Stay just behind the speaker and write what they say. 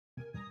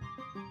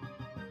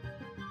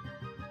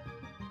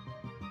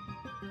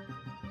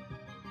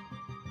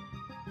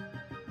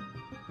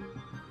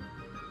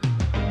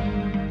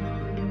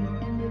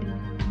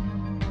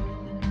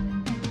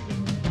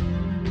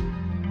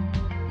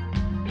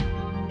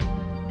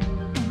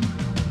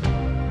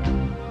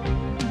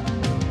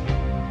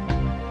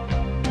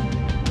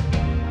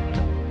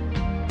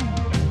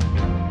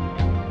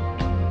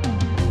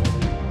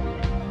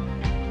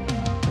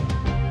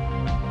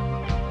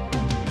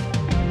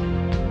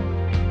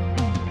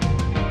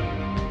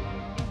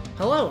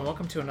Hello, and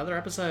welcome to another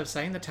episode of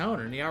Setting the Tone,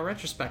 or NER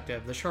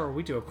Retrospective, the show where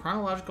we do a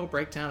chronological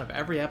breakdown of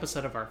every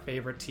episode of our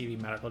favorite TV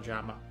medical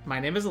drama.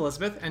 My name is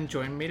Elizabeth, and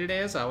joining me today,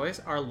 as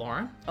always, are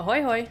Lauren.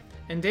 Ahoy hoy.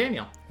 And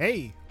Daniel.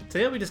 Hey.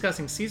 Today we'll be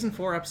discussing Season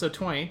 4, Episode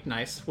 20,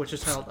 nice, which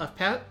is titled Of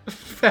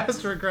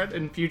Past Regret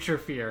and Future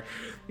Fear.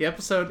 The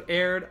episode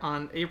aired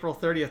on April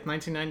 30th,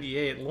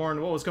 1998.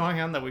 Lauren, what was going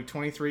on that week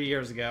 23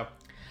 years ago?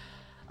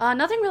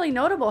 Nothing really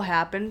notable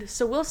happened,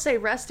 so we'll say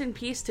rest in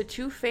peace to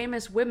two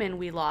famous women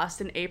we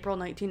lost in April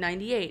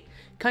 1998.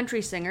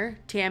 Country singer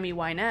Tammy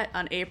Wynette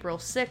on April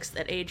 6th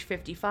at age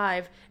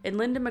 55, and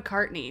Linda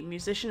McCartney,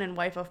 musician and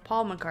wife of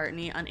Paul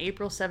McCartney, on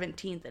April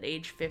 17th at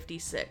age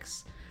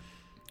 56.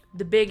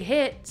 The Big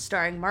Hit,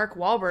 starring Mark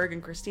Wahlberg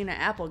and Christina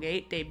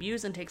Applegate,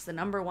 debuts and takes the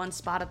 #1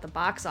 spot at the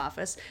box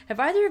office. Have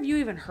either of you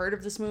even heard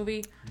of this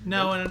movie?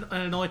 No, and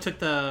it only took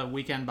the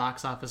weekend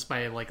box office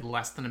by like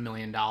less than $1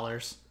 million.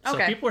 So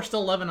Okay. people are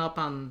still living up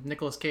on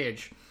Nicolas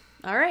Cage.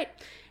 All right.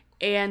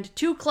 And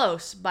Too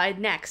Close by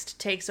Next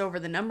takes over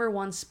the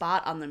 #1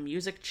 spot on the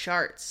music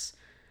charts.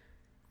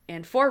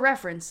 And for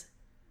reference,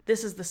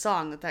 this is the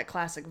song that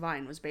classic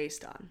Vine was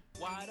based on.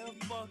 Why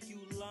the fuck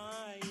you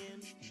lying?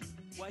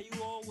 Why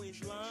you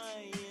always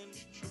lying?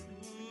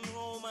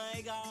 Oh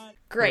my god.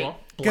 Great. Well,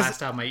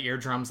 blast out my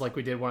eardrums like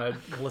we did when I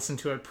listened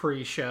to it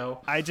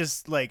pre-show. I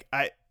just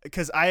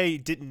because I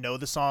didn't know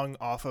the song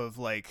off of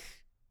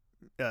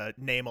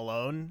name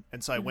alone,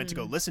 and so I went to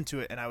go listen to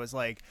it, and I was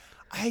like,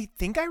 I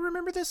think I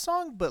remember this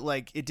song, but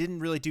it didn't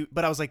really do.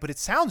 But I was like, but it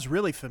sounds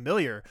really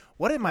familiar.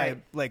 What am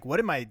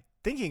I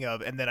thinking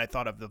of? And then I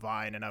thought of the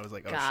Vine, and I was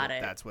like, oh Got shit,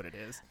 it. that's what it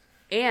is.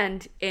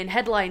 And in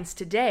headlines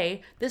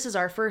today, this is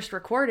our first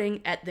recording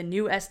at the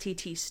new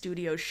STT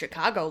Studios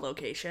Chicago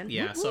location.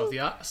 Yeah,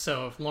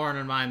 so if Lauren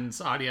and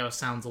mine's audio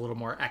sounds a little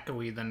more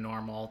echoey than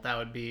normal, that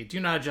would be, do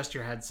not adjust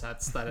your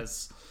headsets. That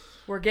is...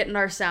 We're getting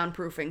our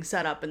soundproofing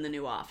set up in the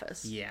new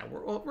office. Yeah,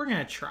 we're going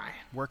to try.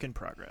 Work in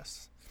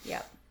progress.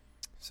 Yep.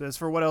 So as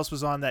for what else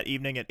was on that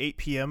evening, at 8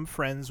 p.m.,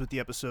 Friends with the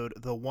episode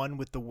The One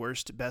with the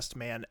Worst Best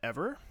Man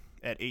Ever.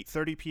 At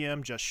 8:30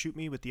 p.m., Just Shoot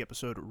Me with the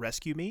episode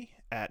Rescue Me.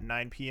 At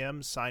 9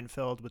 p.m.,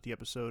 Seinfeld with the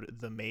episode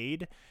The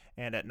Maid.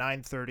 And at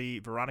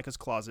 9:30, Veronica's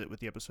Closet with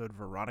the episode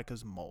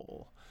Veronica's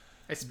Mole.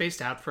 I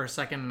spaced out for a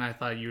second, and I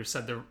thought you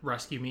said the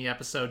Rescue Me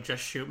episode,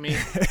 Just Shoot Me.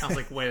 I was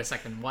like, wait a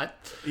second, what?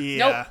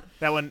 Yeah,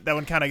 nope. That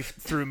one kind of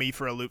threw me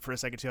for a loop for a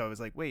second, too. I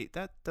was like, wait,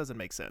 that doesn't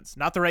make sense.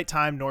 Not the right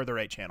time, nor the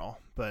right channel,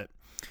 but...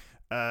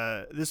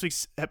 this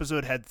week's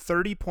episode had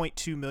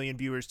 30.2 million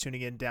viewers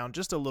tuning in, down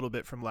just a little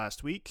bit from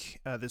last week.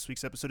 This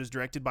week's episode is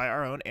directed by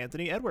our own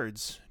Anthony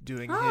Edwards,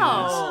 doing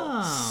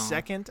his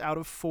second out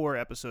of 4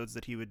 episodes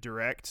that he would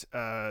direct.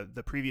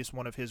 The previous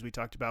one of his we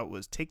talked about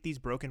was Take These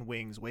Broken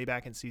Wings, way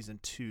back in season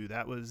 2.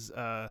 That was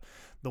the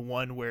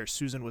one where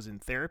Susan was in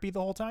therapy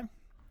the whole time.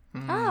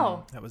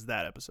 Oh. That was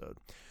that episode.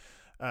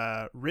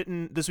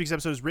 This week's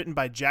episode is written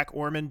by Jack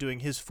Orman, doing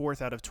his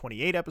 4th out of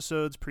 28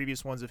 episodes.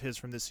 Previous ones of his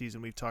from this season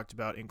we've talked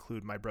about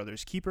include My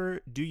Brother's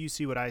Keeper, Do You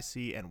See What I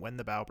See, and When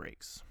the Bow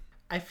Breaks.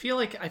 I feel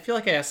like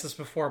I asked this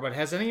before, but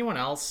has anyone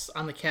else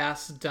on the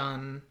cast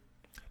done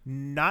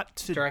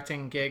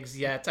directing gigs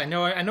yet? I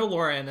know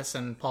Laura Innes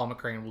and Paul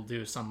McCrane will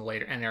do some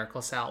later, and Eric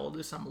LaSalle will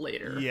do some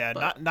later. Yeah,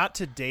 but... not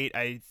to date.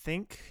 I'm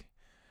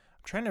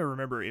trying to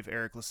remember if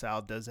Eric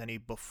LaSalle does any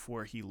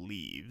before he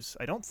leaves.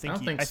 I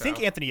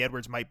think Anthony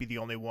Edwards might be the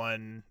only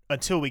one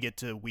until we get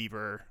to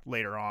Weaver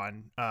later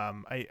on.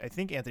 I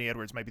think Anthony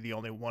Edwards might be the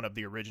only one of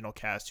the original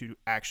cast who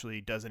actually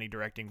does any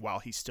directing while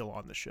he's still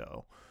on the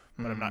show,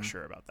 but I'm not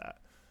sure about that.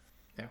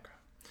 Okay.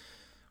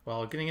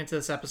 Well, getting into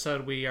this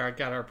episode, we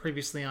got our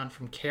previously on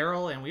from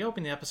Carol, and we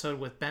open the episode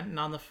with Benton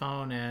on the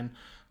phone, and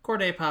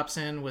Corday pops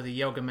in with a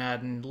yoga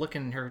mat and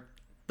looking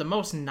the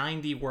most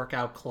 90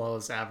 workout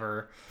clothes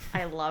ever.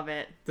 I love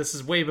it. This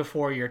is way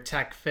before your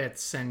tech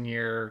fits and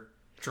your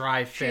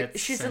dry fits.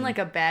 She's in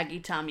a baggy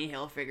Tommy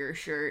Hilfiger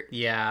shirt.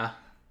 Yeah.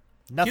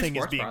 Nothing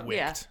is being wicked.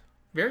 Yeah.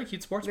 Very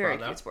cute sports bra, though.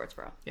 Very cute sports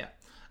bra. Yeah.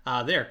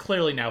 They are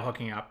clearly now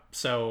hooking up.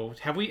 So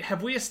have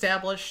we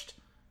established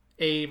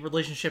a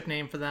relationship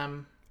name for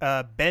them?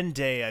 Ben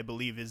Day, I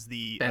believe, is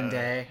the... Ben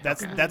Day?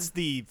 That's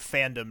the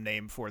fandom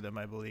name for them,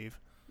 I believe.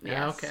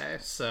 Yes. Okay,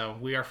 so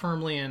we are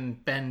firmly in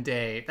Ben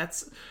Day.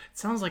 It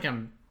sounds like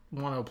I'm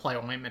want to apply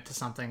ointment to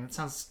something. It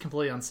sounds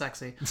completely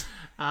unsexy.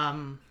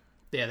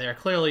 Yeah, they're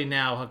clearly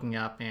now hooking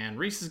up, and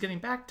Reese is getting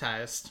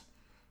baptized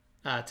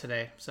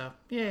today. So,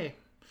 yay,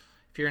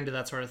 if you're into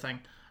that sort of thing.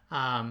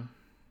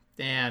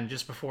 And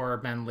just before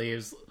Ben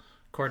leaves,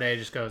 Corday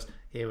just goes,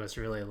 "It was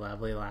really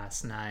lovely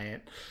last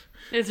night."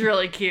 It's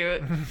really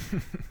cute.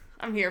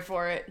 I'm here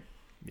for it.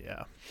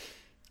 Yeah.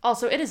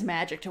 Also, it is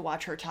magic to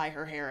watch her tie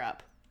her hair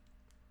up.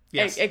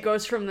 Yes. It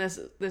goes from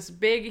this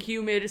big,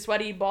 humid,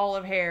 sweaty ball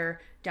of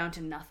hair down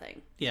to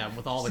nothing. Yeah,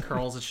 with all the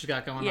curls that she's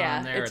got going Yeah,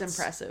 on there. it's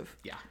impressive.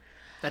 Yeah,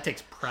 that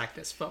takes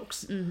practice,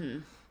 folks. Mm-hmm.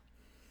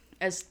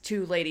 As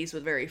two ladies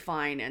with very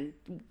fine and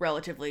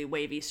relatively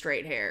wavy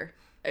straight hair,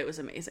 it was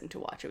amazing to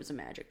watch. It was a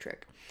magic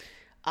trick.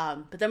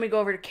 But then we go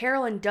over to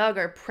Carol and Doug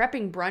are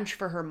prepping brunch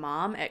for her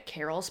mom at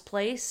Carol's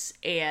place,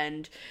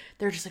 and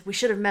they're just like, we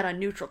should have met on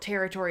neutral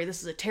territory.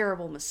 This is a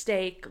terrible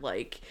mistake.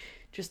 Like,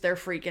 just they're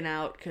freaking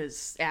out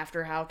because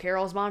after how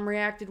Carol's mom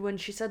reacted when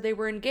she said they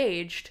were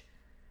engaged,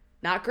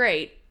 not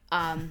great.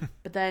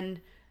 But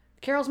then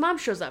Carol's mom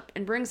shows up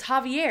and brings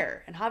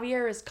Javier, and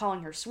Javier is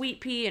calling her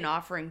sweet pea and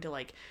offering to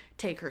like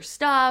take her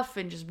stuff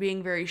and just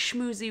being very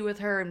schmoozy with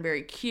her and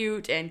very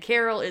cute, and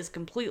Carol is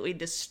completely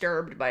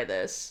disturbed by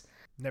this.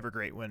 Never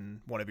great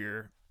when one of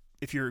your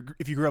if you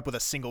grew up with a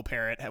single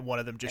parent and one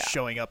of them just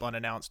showing up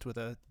unannounced with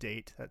a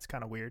date. That's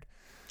kind of weird.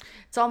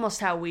 It's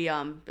almost how we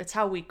it's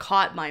how we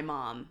caught my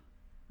mom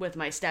with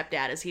my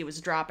stepdad as he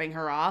was dropping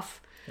her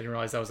off. I didn't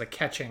realize that was a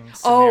catching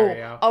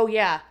scenario. Oh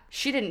yeah.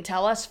 She didn't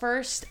tell us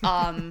first.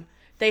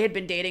 They had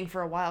been dating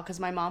for a while because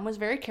my mom was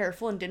very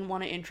careful and didn't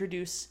want to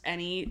introduce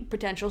any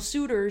potential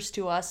suitors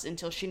to us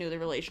until she knew the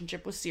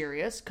relationship was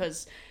serious,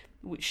 because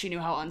she knew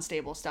how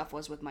unstable stuff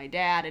was with my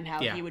dad and how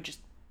he would just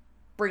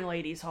bring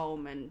ladies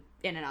home and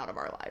in and out of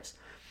our lives.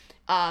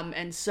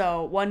 And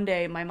so one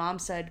day my mom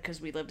said, because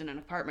we lived in an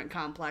apartment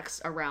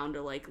complex around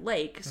a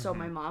lake, so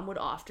my mom would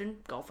often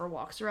go for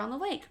walks around the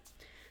lake.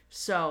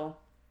 So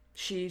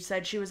she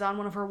said she was on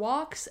one of her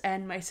walks,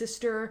 and my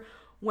sister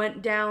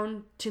went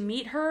down to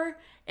meet her,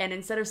 and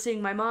instead of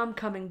seeing my mom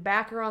coming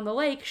back around the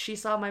lake, she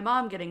saw my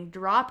mom getting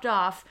dropped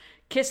off,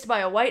 kissed by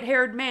a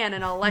white-haired man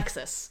in a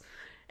Lexus.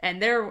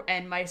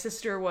 And my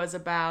sister was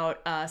about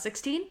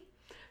 16.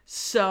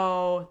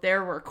 So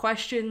there were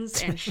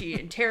questions, and she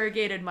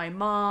interrogated my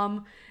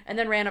mom, and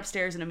then ran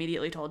upstairs and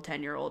immediately told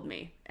 10-year-old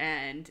me.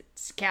 And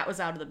cat was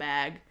out of the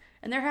bag,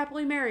 and they're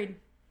happily married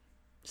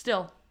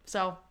still.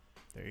 So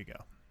there you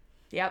go.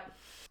 Yep.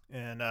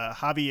 And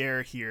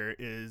Javier here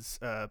is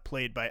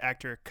played by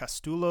actor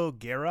Castulo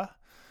Guerra,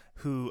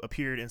 who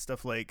appeared in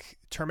stuff like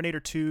Terminator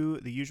 2,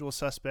 The Usual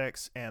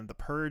Suspects, and The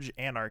Purge: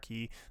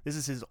 Anarchy. This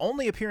is his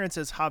only appearance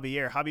as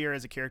Javier. Javier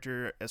as a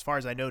character, as far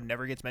as I know,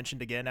 never gets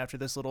mentioned again after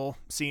this little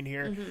scene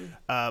here.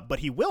 But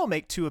he will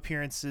make 2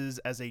 appearances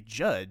as a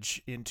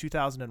judge in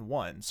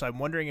 2001. So I'm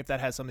wondering if that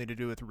has something to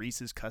do with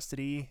Reese's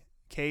custody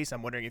case.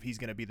 I'm wondering if he's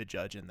going to be the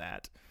judge in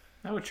that.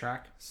 That would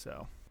track.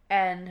 So...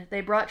 And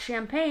they brought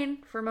champagne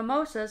for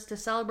mimosas to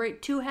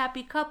celebrate 2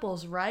 happy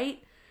couples,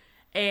 right?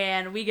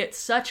 And we get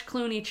such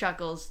Clooney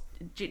chuckles.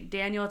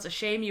 Daniel, it's a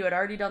shame you had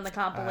already done the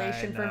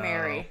compilation for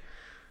Mary,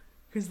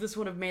 because this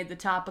would have made the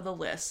top of the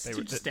list.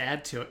 Just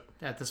add to it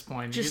at this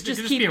point. Just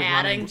keep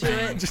adding to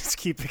it. Just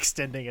keep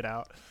extending it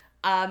out.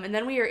 And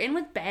then we are in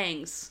with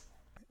bangs.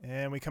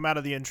 And we come out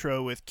of the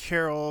intro with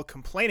Carol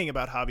complaining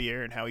about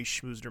Javier and how he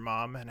schmoozed her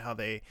mom and how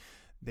they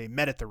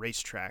met at the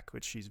racetrack,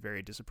 which she's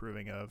very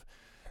disapproving of.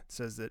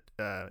 Says that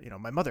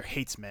my mother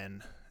hates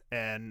men,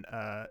 and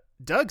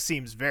Doug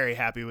seems very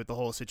happy with the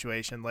whole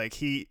situation.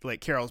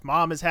 Carol's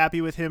mom is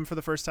happy with him for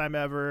the first time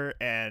ever,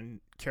 and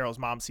Carol's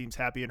mom seems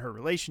happy in her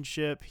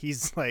relationship.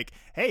 He's like,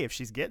 hey, if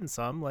she's getting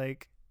some,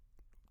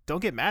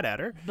 don't get mad at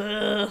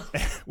her.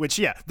 Which,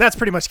 yeah, that's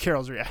pretty much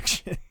Carol's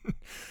reaction.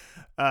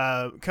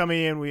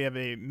 Coming in, we have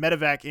a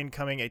medevac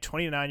incoming, a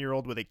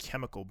 29-year-old with a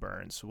chemical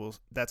burn. So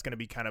that's going to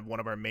be kind of one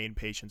of our main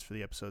patients for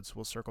the episode. So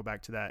we'll circle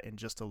back to that in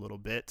just a little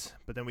bit.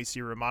 But then we see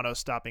Romano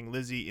stopping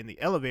Lizzie in the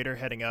elevator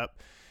heading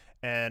up.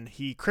 And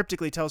he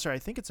cryptically tells her, I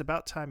think it's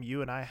about time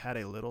you and I had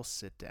a little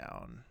sit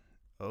down.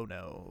 Oh,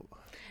 no.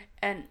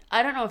 And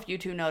I don't know if you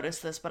two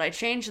noticed this, but I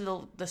changed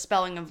the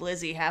spelling of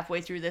Lizzie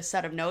halfway through this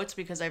set of notes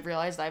because I've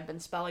realized I've been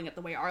spelling it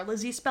the way our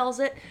Lizzie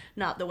spells it,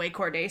 not the way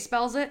Corday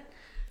spells it.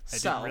 I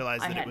didn't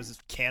realize that it was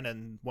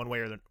canon one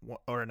way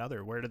or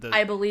another. Where did the...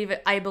 I believe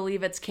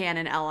it's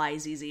canon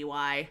Lizzy.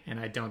 And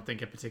I don't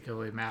think it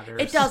particularly matters.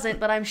 It doesn't,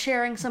 but I'm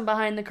sharing some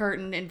behind the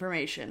curtain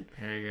information.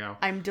 There you go.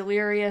 I'm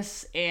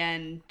delirious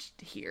and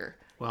here.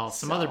 Well,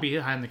 some other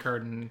behind the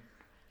curtain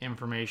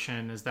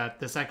information is that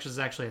this is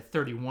actually a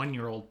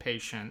 31-year-old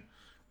patient.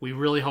 We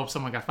really hope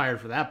someone got fired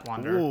for that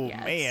blunder. Oh,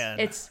 yeah, man.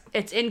 It's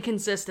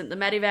inconsistent. The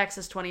Medivac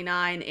says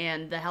 29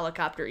 and the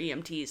helicopter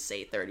EMTs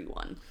say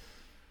 31.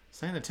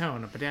 Setting the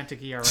tone, a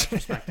pedantic ER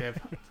retrospective.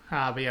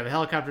 But yeah, the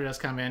helicopter does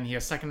come in. He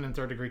has 2nd and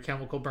 3rd degree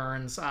chemical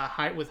burns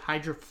with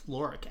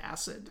hydrofluoric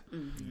acid.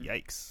 Mm-hmm.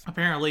 Yikes.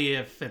 Apparently,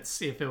 if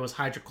it was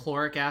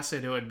hydrochloric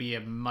acid, it would be a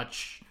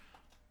much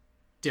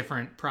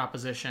different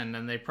proposition.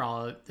 And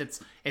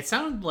it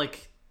sounded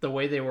like the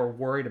way they were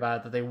worried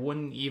about it, that they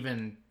wouldn't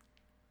even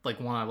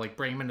want to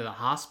bring him into the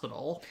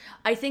hospital.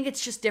 I think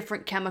it's just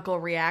different chemical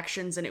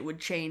reactions, and it would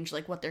change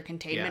what their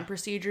containment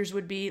procedures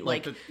would be.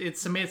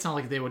 It's made it sound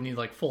like they would need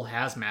full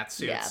hazmat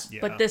suits. Yeah,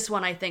 but this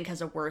one I think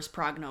has a worse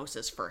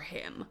prognosis for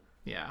him.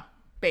 Yeah,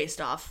 based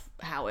off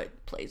how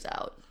it plays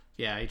out.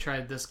 Yeah,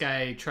 this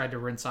guy tried to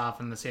rinse off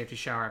in the safety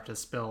shower after the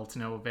spill to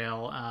no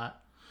avail.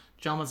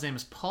 Gentleman's name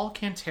is Paul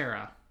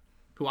Cantera,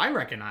 who I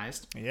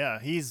recognized.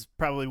 Yeah, he's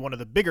probably one of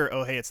the bigger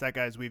 "oh hey, it's that"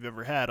 guys we've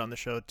ever had on the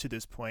show to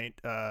this point.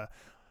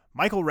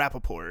 Michael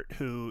Rappaport,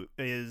 who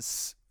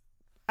is,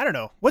 I don't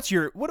know, what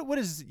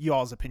is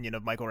y'all's opinion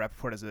of Michael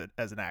Rappaport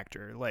as an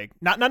actor?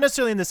 Not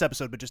necessarily in this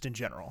episode, but just in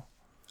general.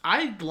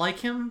 I like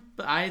him,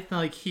 but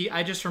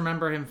I just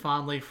remember him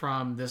fondly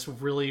from this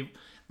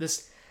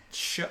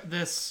show,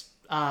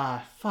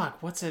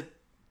 what's it?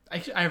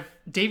 I have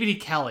David E.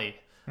 Kelly.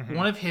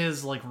 One of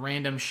his like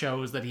random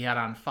shows that he had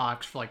on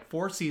Fox for like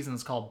 4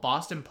 seasons called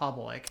Boston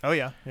Public. Oh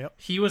yeah, yep.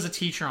 He was a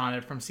teacher on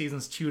it from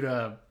seasons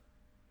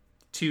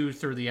 2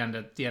 through the end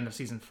of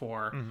season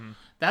 4.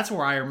 That's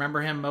where I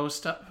remember him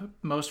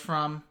most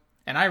from,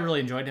 and I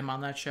really enjoyed him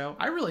on that show.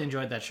 I really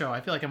enjoyed that show.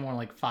 I feel like I'm one of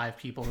like 5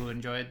 people who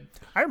enjoyed.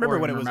 I remember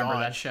when it was remember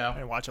on that show. I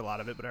didn't watch a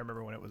lot of it, but I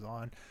remember when it was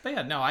on. But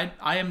yeah, no,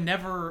 I am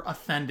never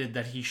offended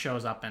that he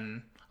shows up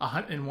in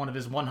one of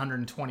his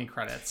 120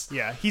 credits.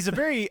 Yeah, he's a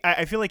very.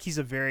 I feel like he's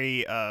a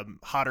very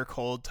hot or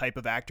cold type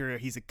of actor.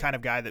 He's the kind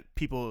of guy that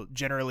people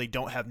generally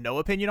don't have no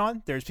opinion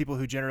on. There's people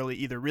who generally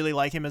either really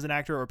like him as an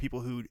actor or people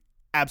who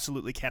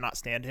absolutely cannot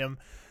stand him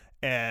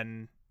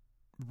and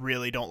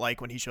really don't like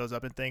when he shows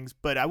up in things.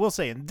 But I will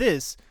say in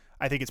this,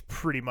 I think it's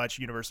pretty much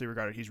universally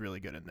regarded he's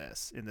really good in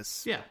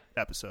this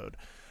episode.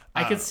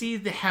 I could see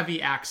the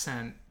heavy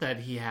accent that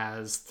he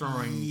has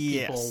throwing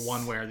people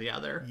one way or the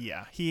other.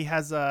 Yeah, he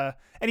has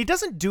and he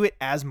doesn't do it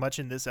as much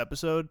in this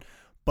episode,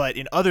 but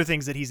in other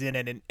things that he's in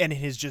and in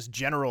his just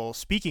general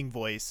speaking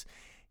voice,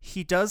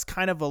 he does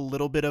kind of a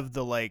little bit of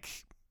the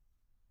like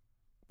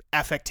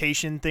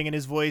affectation thing in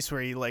his voice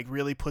where he like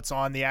really puts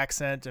on the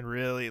accent and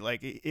really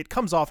like it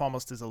comes off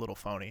almost as a little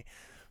phony.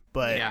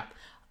 But yeah.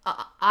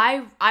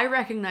 I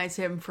recognize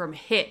him from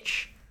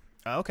Hitch.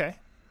 Okay.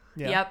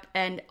 Yeah. Yep,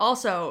 and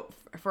also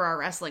for our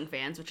wrestling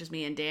fans, which is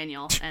me and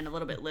Daniel, and a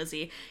little bit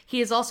Lizzie, he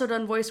has also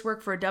done voice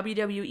work for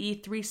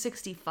WWE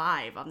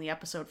 365 on the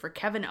episode for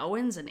Kevin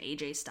Owens and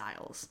AJ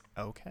Styles.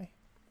 Okay.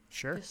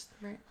 Sure.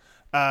 Right.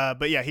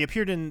 But yeah, he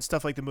appeared in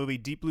stuff like the movie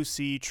Deep Blue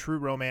Sea, True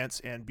Romance,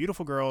 and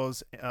Beautiful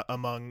Girls,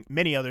 among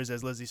many others.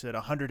 As Lizzie said,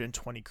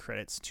 120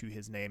 credits to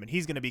his name, and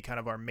he's going to be kind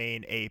of our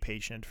main A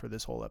patient for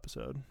this whole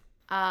episode.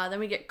 Then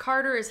we get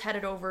Carter is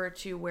headed over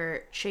to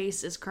where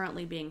Chase is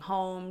currently being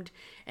homed,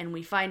 and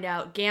we find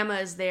out Gamma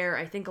is there,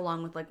 I think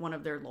along with like one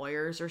of their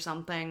lawyers or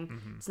something.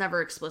 Mm-hmm. It's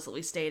never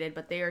explicitly stated,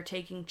 but they are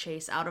taking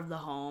Chase out of the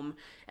home,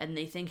 and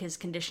they think his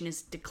condition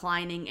is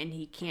declining and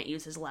he can't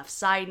use his left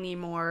side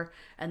anymore,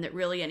 and that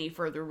really any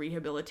further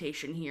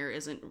rehabilitation here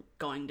isn't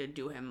going to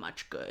do him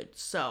much good.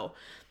 So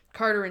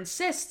Carter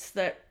insists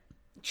that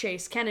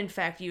Chase can in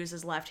fact use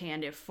his left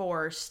hand if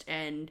forced,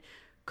 and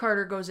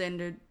Carter goes in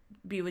to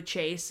be with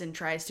Chase and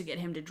tries to get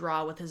him to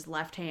draw with his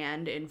left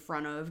hand in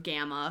front of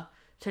Gamma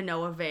to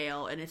no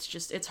avail, and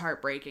it's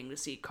heartbreaking to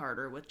see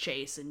Carter with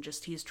Chase and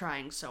just he's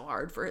trying so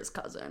hard for his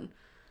cousin,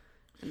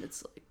 and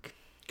it's like,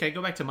 okay,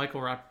 go back to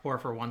Michael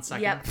Rappaport for 1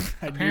 second. Yep.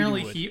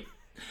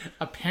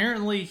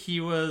 Apparently he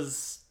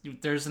was,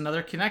 there's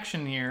another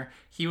connection here.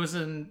 He was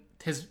in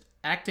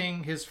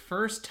his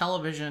first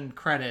television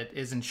credit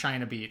is in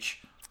China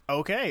Beach.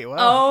 Okay,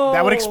 well,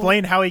 that would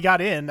explain how he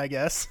got in, I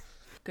guess.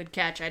 Good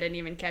catch. I didn't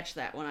even catch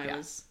that when I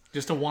was...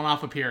 Just a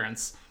one-off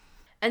appearance.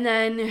 And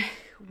then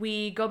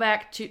we go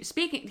back to...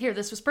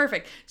 this was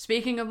perfect.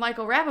 Speaking of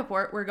Michael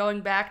Rappaport, we're going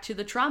back to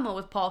the trauma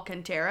with Paul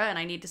Cantera, and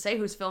I need to say,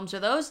 whose films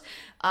are those?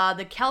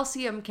 The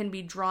calcium can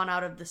be drawn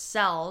out of the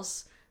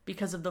cells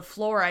because of the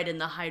fluoride in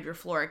the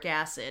hydrofluoric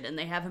acid, and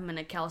they have him in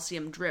a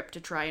calcium drip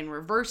to try and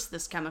reverse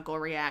this chemical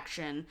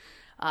reaction.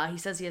 He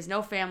says he has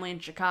no family in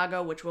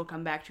Chicago, which we'll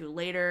come back to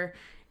later,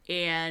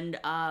 and...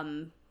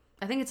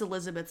 I think it's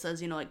Elizabeth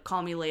says,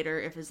 call me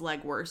later if his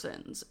leg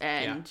worsens.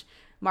 And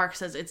Mark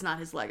says, it's not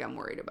his leg I'm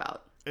worried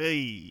about.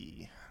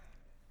 Hey.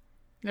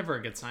 Never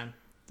a good sign.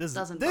 This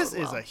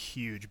is a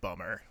huge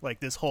bummer.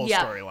 Like, this whole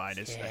storyline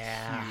is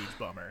a huge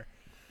bummer.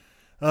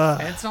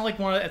 And it's not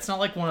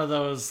like one of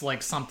those,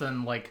 like,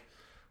 something like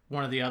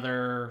one of the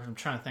other... I'm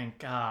trying to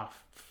think. I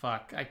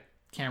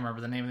can't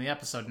remember the name of the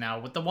episode now.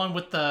 With the one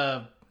with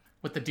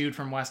the dude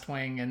from West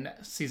Wing in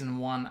season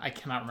 1, I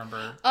cannot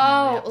remember.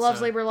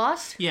 Love's Labor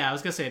Lost? Yeah, I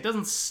was gonna say it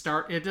doesn't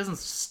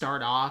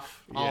start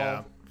off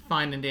all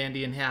fine and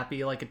dandy and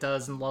happy like it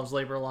does in Love's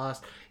Labor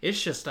Lost.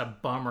 It's just a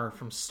bummer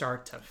from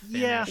start to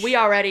finish. Yeah. We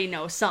already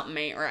know something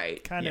ain't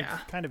right. Kind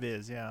of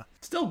is, yeah.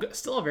 Still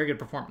a very good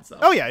performance though.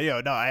 Oh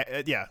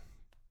yeah,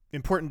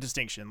 important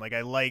distinction. Like,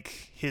 I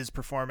like his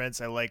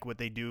performance. I like what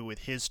they do with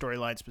his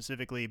storyline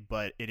specifically,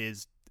 but it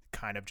is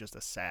kind of just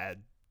a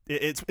sad.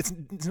 It's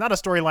not a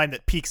storyline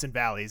that peaks and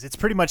valleys. It's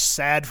pretty much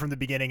sad from the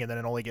beginning, and then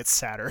it only gets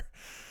sadder.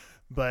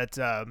 But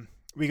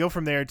we go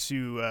from there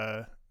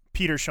to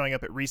Peter showing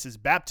up at Reese's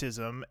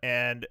baptism,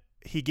 and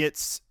he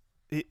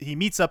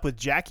meets up with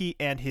Jackie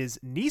and his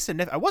niece and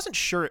nephew. I wasn't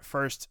sure at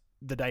first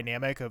the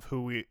dynamic of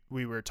who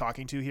we were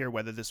talking to here,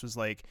 whether this was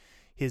like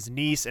his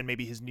niece and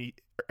maybe his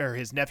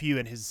nephew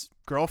and his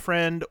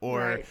girlfriend,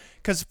 or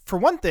because for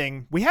one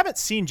thing, we haven't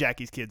seen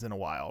Jackie's kids in a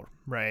while,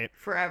 right?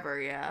 Forever,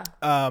 yeah.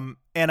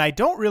 And I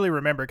don't really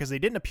remember because they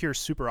didn't appear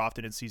super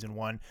often in season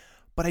 1,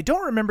 but I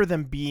don't remember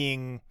them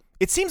being.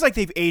 It seems like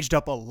they've aged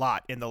up a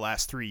lot in the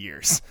last 3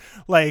 years.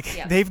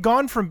 Like, they've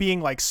gone from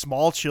being like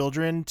small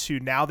children to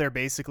now they're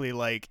basically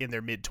like in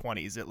their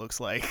mid-20s. It looks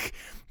like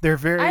they're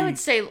very. I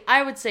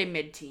would say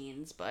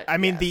mid-teens, but I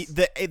mean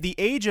the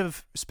age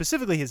of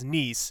specifically his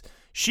niece.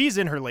 she's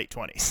in her late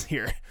 20s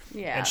here.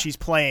 Yeah. And she's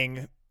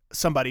playing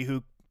somebody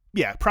who,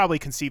 probably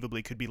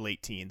conceivably could be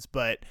late teens.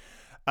 But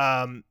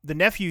the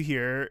nephew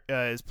here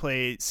is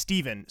played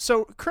Steven.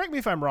 So correct me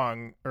if I'm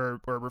wrong,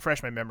 or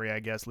refresh my memory, I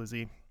guess,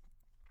 Lizzie.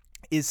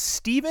 Is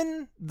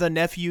Steven the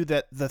nephew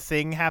that the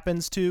thing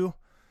happens to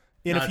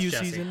in No, a few it's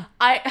Jesse. seasons?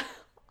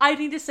 I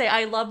need to say,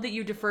 I love that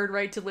you deferred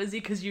right to Lizzie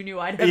because you knew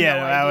I'd have Yeah, no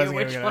I idea wasn't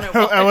which even one it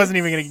gonna, was. I wasn't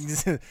even going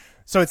to.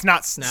 So it's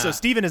not. Nah. So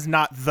Steven is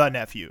not the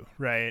nephew,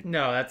 right?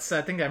 No,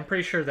 I'm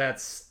pretty sure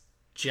that's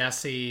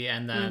Jesse,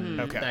 and then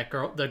Okay. that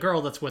girl, the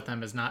girl that's with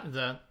them is not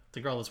the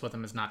girl that's with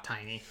them is not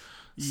Tiny.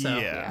 So,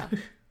 Yeah.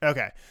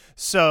 Okay.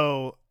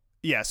 So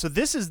so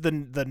this is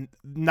the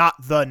not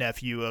the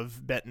nephew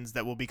of Benton's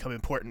that will become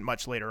important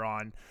much later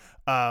on.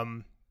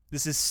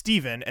 This is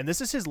Steven, and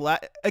this is his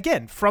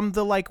again from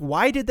the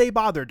why did they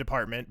bother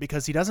department,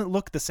 because he doesn't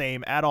look the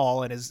same at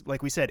all and is,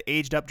 like we said,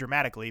 aged up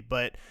dramatically.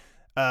 But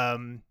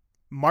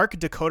Mark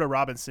Dakota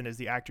Robinson is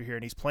the actor here,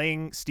 and he's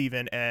playing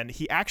Steven, and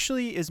he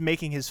actually is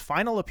making his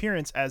final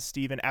appearance as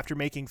Steven after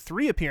making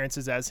 3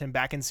 appearances as him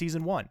back in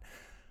season 1.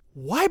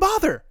 Why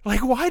bother?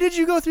 Why did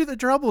you go through the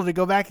trouble to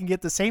go back and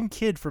get the same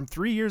kid from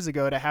 3 years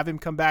ago to have him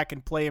come back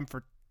and play him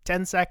for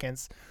 10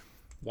 seconds?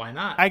 why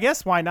not? I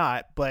guess why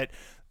not? But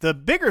the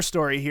bigger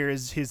story here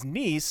is his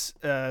niece,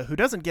 who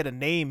doesn't get a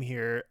name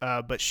here,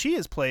 but she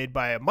is played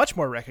by a much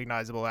more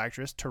recognizable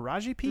actress,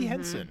 Taraji P.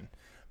 Henson,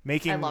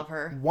 making I love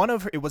her.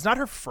 It was not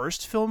her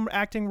first film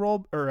acting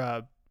role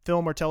or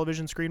film or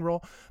television screen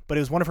role, but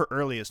it was one of her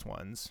earliest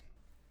ones.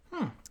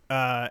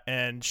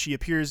 And she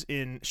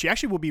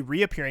actually will be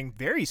reappearing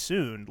very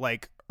soon,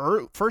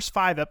 first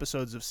 5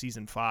 episodes of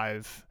season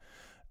 5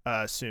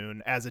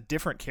 soon, as a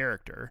different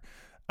character.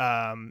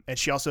 And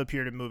she also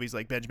appeared in movies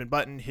like Benjamin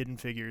Button, Hidden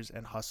Figures,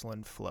 and Hustle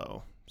and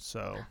Flow.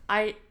 So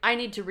I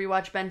need to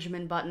rewatch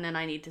Benjamin Button, and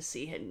I need to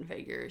see Hidden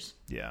Figures.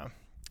 yeah,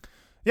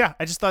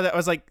 I just thought that, I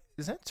was like,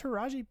 is that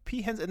Taraji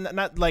P. Henson?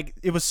 Not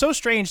it was so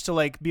strange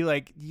to be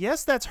like,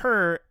 yes, that's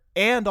her.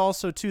 And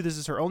also, too, this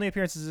is her only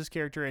appearance as this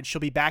character, and she'll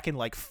be back in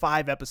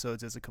 5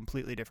 episodes as a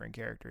completely different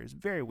character. It's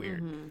very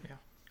weird. Yeah.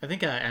 I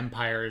think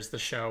Empire is the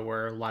show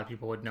where a lot of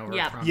people would know her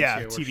Yeah. from. Yeah,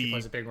 too, where TV she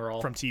plays a big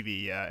role. From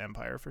TV,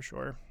 Empire for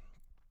sure.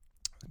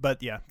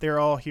 But yeah, they're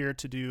all here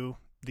to do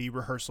the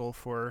rehearsal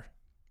for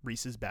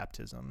Reese's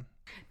baptism.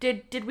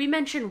 Did we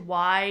mention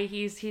why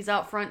he's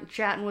out front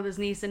chatting with his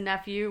niece and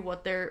nephew?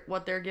 What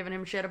they're giving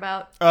him shit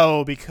about?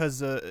 Oh,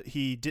 because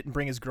he didn't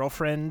bring his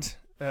girlfriend,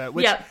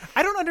 which Yep.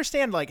 I don't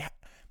understand.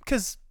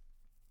 Because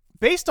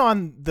based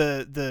on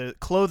the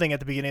clothing at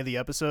the beginning of the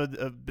episode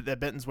that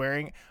Benton's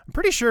wearing, I'm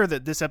pretty sure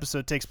that this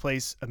episode takes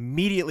place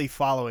immediately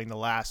following the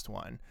last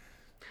one.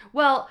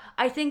 Well,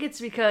 I think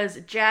it's because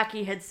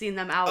Jackie had seen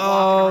them out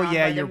walking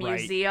around by the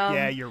museum.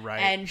 Yeah, you're right.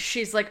 And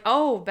she's like,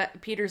 oh,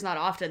 Peter's not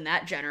often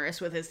that generous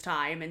with his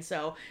time. And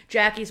so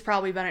Jackie's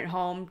probably been at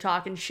home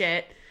talking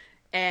shit.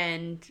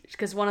 And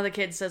because one of the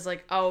kids says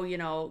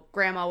oh,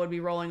 Grandma would be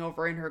rolling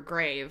over in her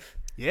grave.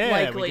 Yeah,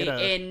 likely we get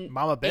a in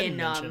Mama Benton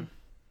mention.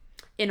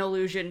 In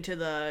allusion to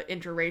the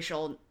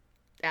interracial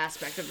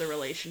aspect of the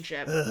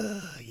relationship.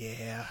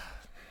 Yeah.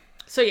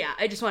 So yeah,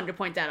 I just wanted to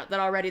point that out, that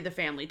already the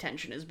family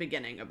tension is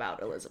beginning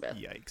about Elizabeth.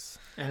 Yikes.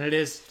 And it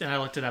is, and I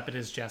looked it up, it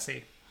is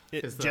Jesse.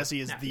 Jesse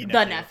is nephew. the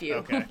The nephew.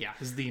 nephew. Okay. Yeah,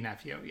 is the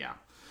nephew, yeah.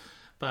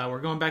 But we're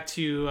going back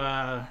to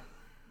our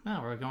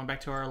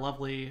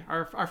lovely,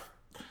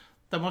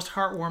 the most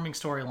heartwarming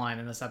storyline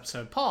in this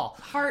episode. Paul.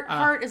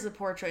 Heart is a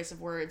poor choice of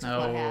words with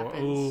what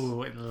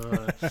happens.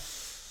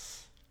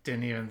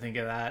 Didn't even think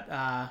of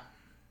that.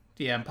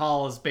 Yeah, and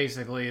Paul is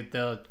basically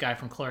the guy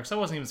from Clerks. I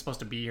wasn't even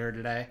supposed to be here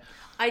today.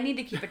 I need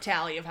to keep a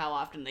tally of how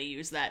often they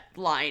use that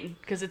line,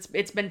 because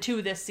it's been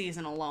 2 this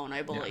season alone,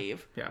 I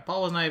believe. Yeah,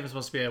 Paul was not even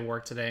supposed to be at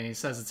work today, and he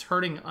says it's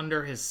hurting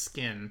under his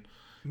skin,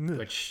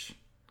 which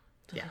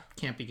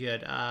can't be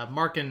good.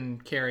 Mark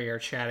and Carrie are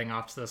chatting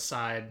off to the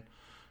side,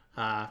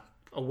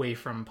 away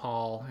from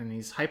Paul, and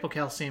he's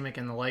hypocalcemic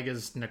and the leg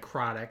is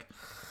necrotic.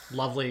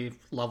 Lovely,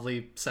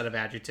 lovely set of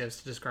adjectives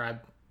to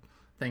describe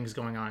things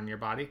going on in your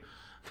body.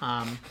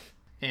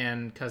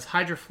 And because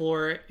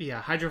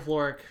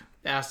hydrofluoric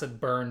acid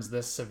burns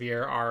this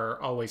severe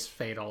are always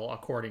fatal,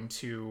 according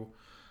to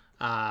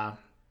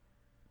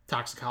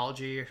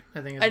toxicology.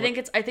 I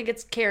think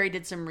it's Carrie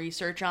did some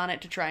research on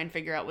it to try and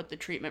figure out what the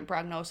treatment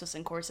prognosis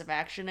and course of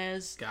action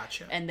is.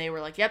 Gotcha. And they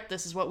were like, "Yep,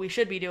 this is what we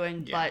should be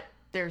doing," but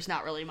there's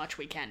not really much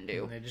we can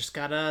do. They just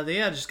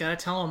gotta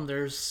tell him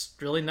there's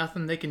really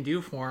nothing they can do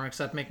for him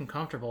except make him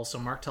comfortable. So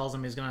Mark tells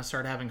him he's gonna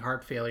start having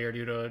heart failure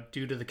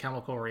due to the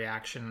chemical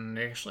reaction, and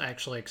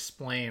actually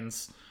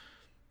explains,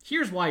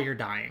 here's why you're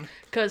dying.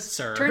 Because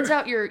sir. Turns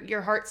out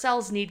your heart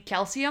cells need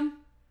calcium,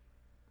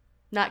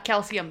 not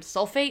calcium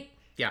sulfate.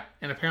 Yeah,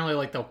 and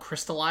apparently they'll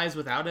crystallize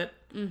without it.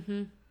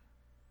 Mm-hmm.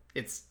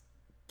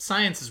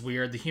 Science is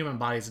weird. The human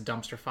body's a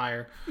dumpster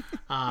fire.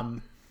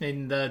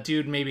 And the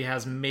dude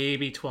has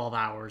 12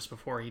 hours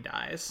before he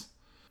dies.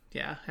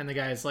 Yeah, and the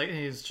guy's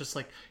he's just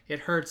like, it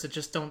hurts, it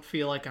just don't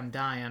feel like I'm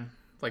dying.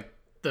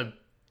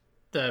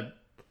 The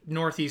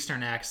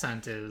northeastern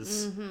accent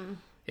is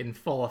in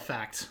full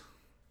effect.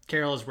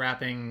 Carol is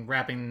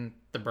wrapping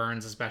the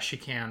burns as best she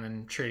can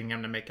and treating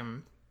him to make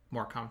him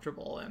more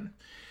comfortable. And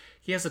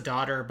he has a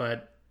daughter,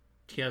 but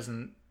he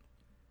doesn't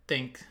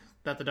think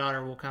that the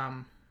daughter will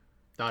come.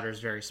 Daughter's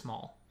very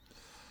small.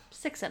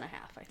 6.5, I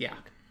think. Yeah.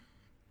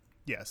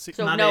 Yeah.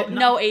 So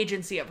no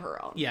agency of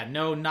her own. Yeah,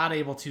 no, not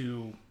able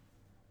to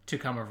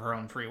come of her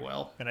own free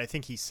will. And I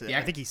think he said, Yeah.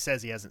 I think he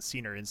says he hasn't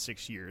seen her in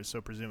 6 years,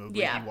 so presumably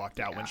Yeah. he walked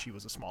out when Yeah. she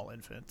was a small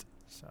infant.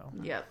 So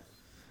Yep.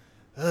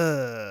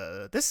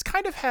 this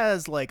kind of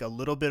has like a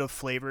little bit of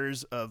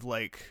flavors of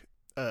like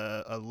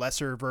a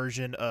lesser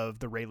version of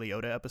the Ray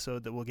Liotta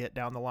episode that we'll get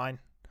down the line,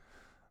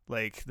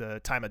 like the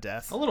Time of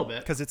Death. A little bit.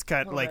 Because it's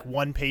got little like bit.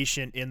 one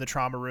patient in the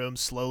trauma room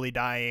slowly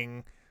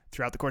dying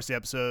throughout the course of the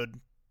episode.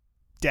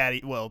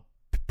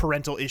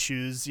 Parental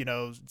issues,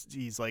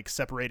 he's like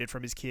separated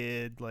from his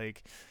kid,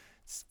 like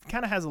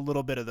kind of has a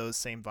little bit of those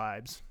same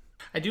vibes.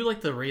 I do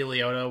like the Ray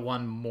Liotta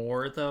one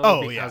more though,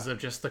 Oh, because of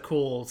just the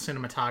cool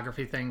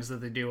cinematography things that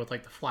they do with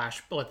like the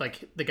flash, with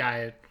like the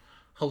guy's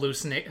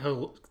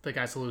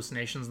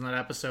hallucinations in that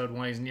episode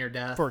when he's near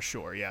death. For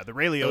sure, yeah. The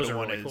Ray Those Liotta are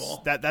one really is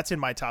cool. that's in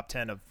my top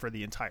 10 for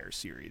the entire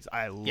series.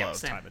 I love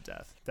same. Time of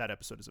Death. That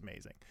episode is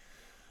amazing.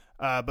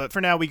 But for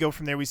now, we go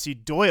from there. We see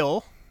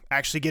Doyle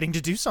actually getting to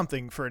do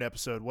something for an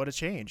episode. What a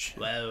change!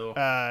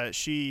 Whoa.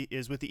 She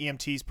is with the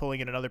EMTs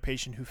pulling in another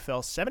patient who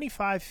fell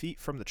 75 feet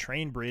from the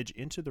train bridge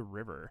into the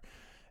river.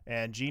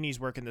 And Jeannie's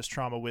working this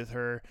trauma with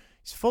her.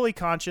 He's fully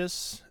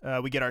conscious.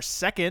 We get our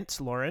second,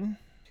 Lauren.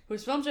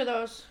 Whose films are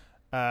those?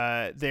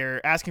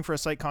 They're asking for a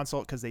psych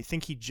consult because they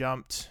think he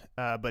jumped,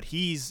 but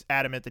he's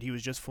adamant that he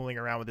was just fooling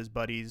around with his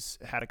buddies,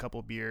 had a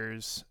couple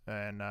beers,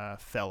 and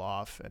fell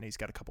off, and he's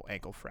got a couple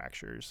ankle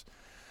fractures.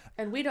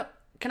 And we don't.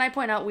 Can I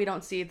point out we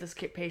don't see this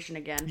patient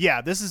again?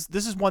 Yeah, this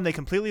is one they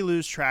completely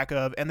lose track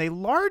of, and they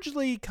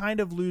largely kind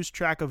of lose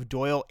track of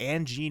Doyle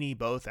and Jeannie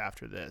both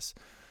after this.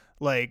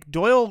 Like,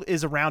 Doyle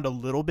is around a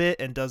little bit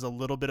and does a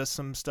little bit of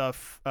some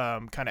stuff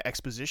kind of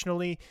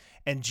expositionally,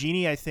 and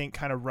Jeannie, I think,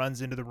 kind of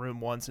runs into the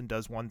room once and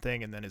does one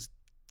thing and then is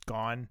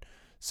gone.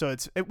 So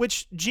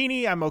which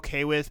Jeannie I'm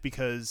okay with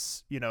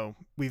because,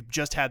 we've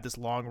just had this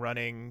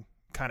long-running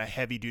kind of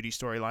heavy-duty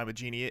storyline with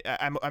Jeannie.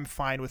 I'm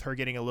fine with her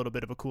getting a little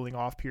bit of a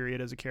cooling-off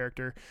period as a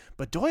character.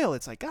 But Doyle,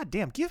 it's like, God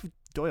damn, give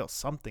Doyle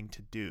something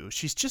to do.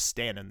 She's just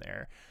standing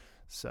there.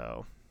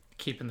 So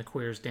Keeping the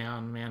queers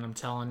down, man, I'm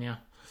telling you.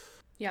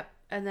 Yep.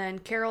 And then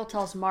Carol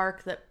tells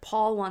Mark that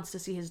Paul wants to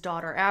see his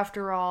daughter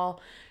after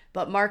all,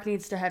 but Mark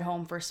needs to head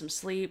home for some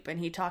sleep, and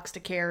he talks to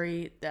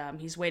Carrie.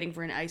 He's waiting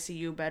for an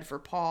ICU bed for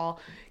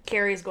Paul.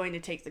 Carrie is going to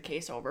take the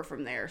case over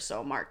from there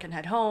so Mark can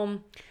head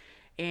home.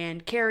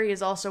 And Carrie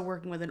is also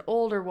working with an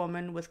older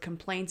woman with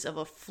complaints of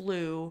a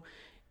flu,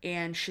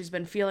 and she's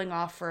been feeling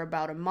off for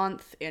about a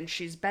month, and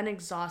she's been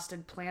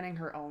exhausted planning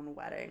her own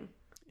wedding.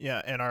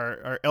 yeah, and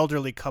our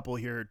elderly couple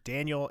here,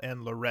 Daniel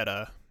and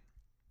Loretta.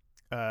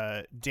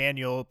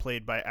 Daniel,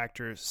 played by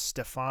actor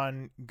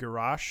Stefan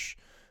Garash,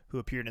 who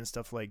appeared in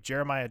stuff like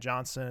Jeremiah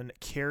Johnson,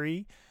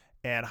 Carrie,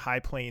 and High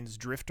Plains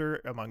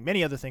Drifter, among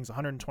many other things.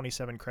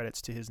 127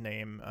 credits to his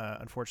name.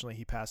 Unfortunately,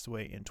 he passed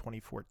away in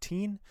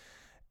 2014.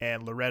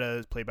 And Loretta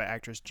is played by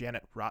actress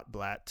Janet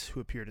Rotblatt, who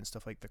appeared in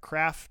stuff like The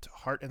Craft,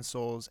 Heart and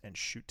Souls, and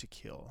Shoot to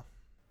Kill.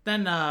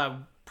 Then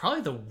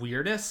probably the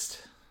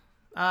weirdest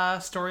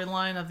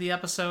storyline of the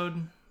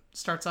episode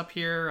starts up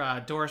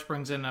here. Doris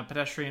brings in a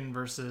pedestrian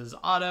versus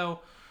auto.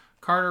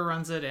 Carter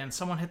runs it, and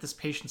someone hit this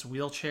patient's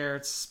wheelchair.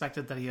 It's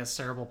suspected that he has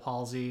cerebral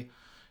palsy.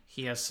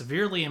 He has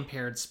severely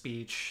impaired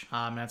speech,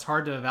 and it's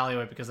hard to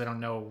evaluate because they don't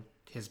know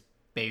his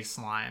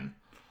baseline.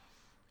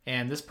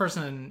 And this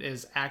person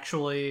is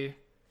actually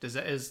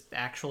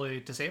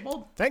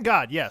disabled. Thank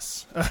God,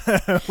 yes.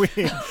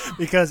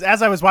 Because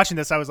as I was watching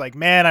this, I was like,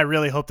 man, I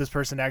really hope this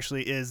person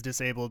actually is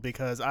disabled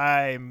because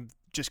I'm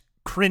just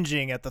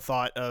cringing at the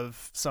thought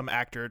of some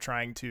actor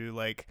trying to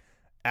like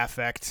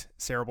affect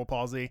cerebral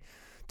palsy,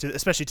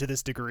 especially to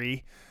this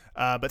degree.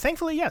 But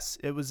thankfully, yes,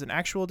 it was an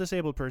actual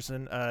disabled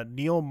person,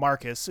 Neil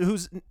Marcus,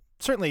 who's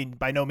certainly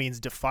by no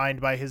means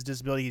defined by his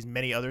disability. He's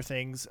many other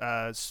things.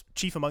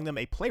 Chief among them,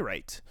 a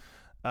playwright.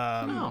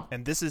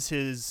 And this is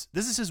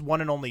his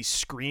one and only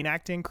screen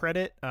acting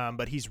credit.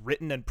 But he's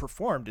written and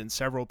performed in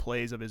several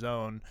plays of his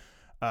own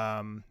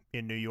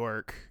in New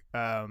York.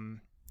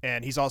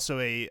 And he's also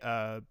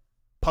a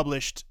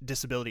published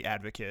disability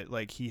advocate.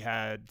 Like he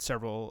had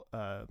several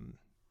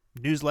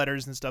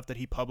newsletters and stuff that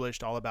he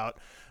published all about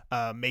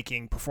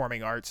making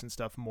performing arts and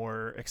stuff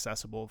more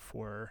accessible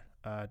for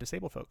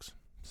disabled folks.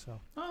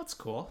 So that's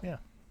cool. Yeah.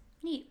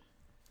 Neat.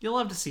 You'll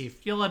love to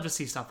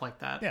see stuff like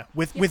that. Yeah,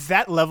 with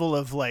that level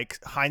of like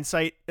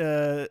hindsight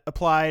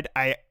applied,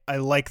 I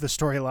like the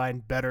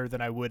storyline better than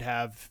I would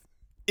have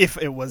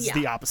if it was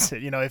the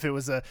opposite. If it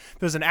was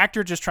an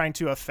actor just trying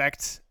to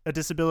affect a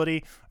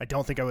disability, I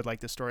don't think I would like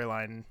the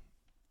storyline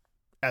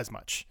as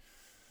much.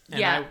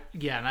 And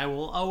I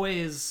will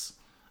always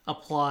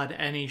applaud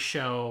any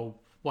show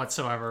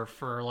whatsoever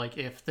for like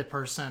if the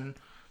person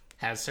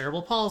has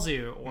cerebral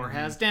palsy or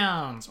has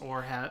Downs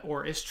or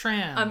is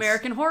trans.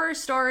 American Horror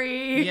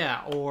Story.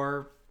 Yeah,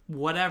 or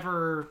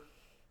whatever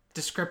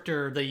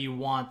descriptor that you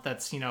want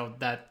that's,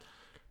 that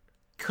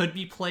could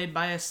be played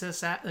by a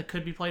cis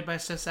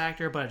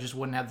actor, but it just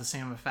wouldn't have the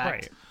same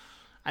effect. Right.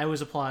 I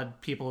always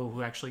applaud people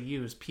who actually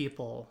use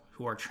people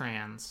who are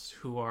trans,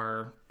 who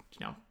are,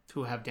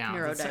 who have Downs.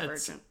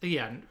 Neurodivergent.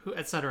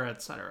 Et cetera,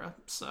 et cetera.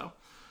 So,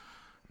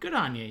 good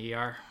on you,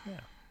 ER.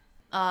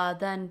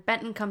 Then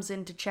Benton comes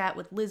in to chat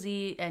with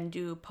Lizzie and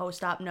do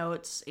post-op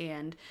notes,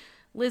 and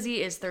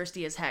Lizzie is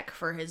thirsty as heck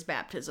for his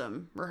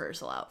baptism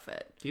rehearsal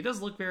outfit. He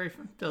does look very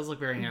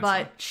handsome.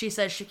 But she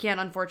says she can't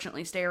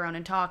unfortunately stay around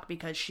and talk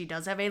because she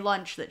does have a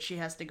lunch that she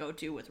has to go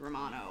to with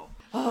Romano.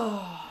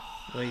 Oy,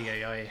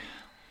 oy, oy.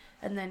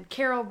 And then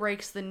Carol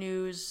breaks the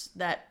news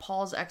that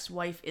Paul's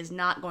ex-wife is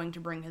not going to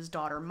bring his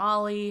daughter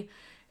Molly,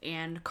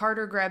 and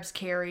Carter grabs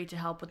Carrie to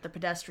help with the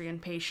pedestrian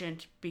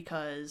patient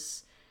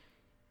because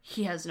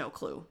he has no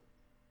clue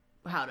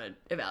how to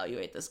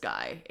evaluate this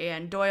guy.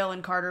 And Doyle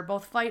and Carter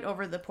both fight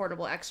over the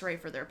portable x-ray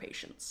for their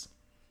patients,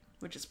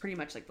 which is pretty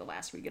much like the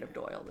last we get of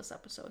Doyle this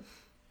episode.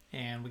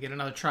 And we get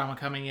another trauma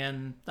coming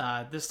in,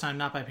 this time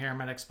not by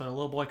paramedics, but a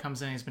little boy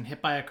comes in, he's been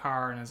hit by a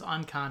car and is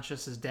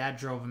unconscious. His dad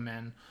drove him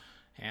in,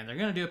 and they're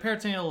going to do a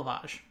peritoneal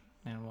lavage,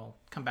 and we'll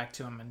come back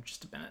to him in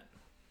just a minute.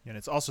 And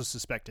it's also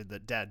suspected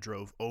that Dad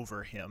drove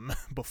over him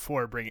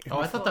before bringing.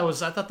 I thought that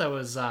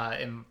was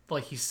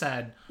like he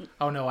said,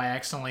 "Oh no, I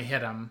accidentally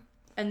hit him."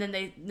 And then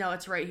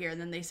it's right here. And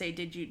then they say,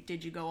 "Did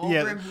you go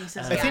over him?" He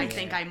says, "I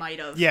think I might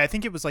have." Yeah, I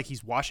think it was like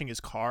he's washing his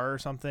car or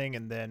something,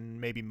 and then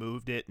maybe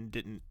moved it and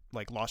didn't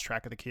lost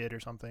track of the kid or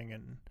something,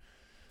 and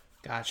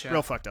gotcha.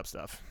 Real fucked up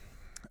stuff.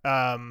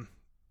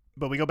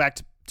 But we go back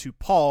to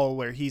Paul,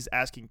 where he's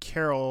asking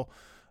Carol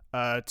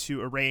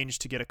to arrange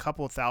to get a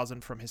couple of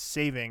 $1,000 from his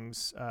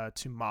savings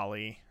to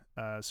Molly.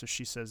 So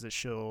she says that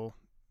she'll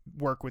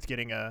work with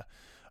getting a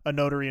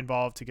notary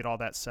involved to get all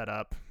that set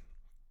up.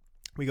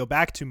 We go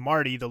back to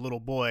Marty, the little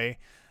boy,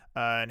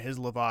 and his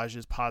lavage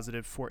is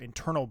positive for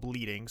internal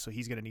bleeding, so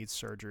he's going to need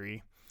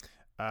surgery.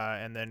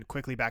 And then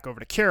quickly back over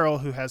to Carol,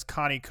 who has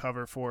Connie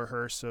cover for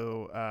her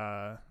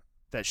so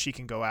that she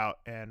can go out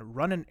and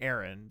run an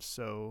errand.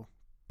 So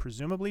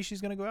presumably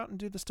she's going to go out and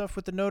do the stuff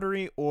with the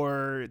notary,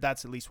 or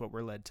that's at least what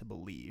we're led to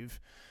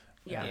believe.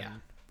 Yeah. And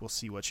we'll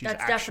see what she's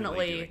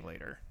actually doing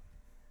later.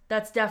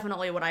 That's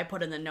definitely what I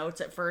put in the notes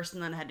at first,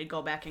 and then had to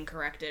go back and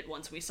correct it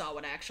once we saw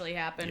what actually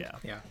happened.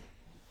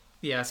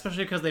 Yeah,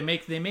 especially because they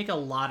make a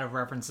lot of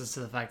references to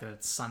the fact that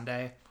it's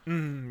Sunday.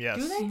 Yes,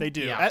 Do they?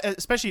 do. Yeah.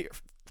 Especially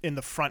in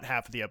the front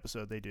half of the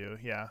episode, they do.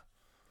 Yeah.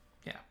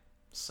 Yeah.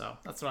 So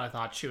that's what I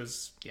thought. She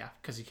was,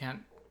 because you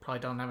probably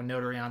don't have a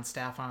notary on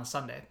staff on a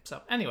Sunday.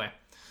 So anyway,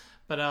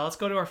 but let's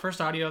go to our first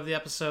audio of the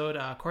episode.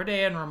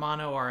 Cordelia and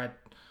Romano are at,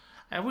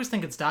 I always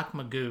think it's Doc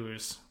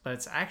Magoo's, but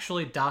it's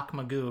actually Doc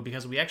Magoo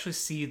because we actually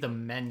see the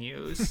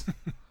menus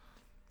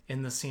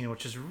in the scene,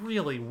 which is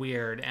really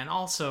weird. And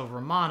also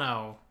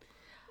Romano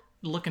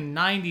looking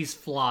 90s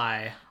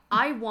fly.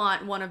 I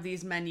want one of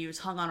these menus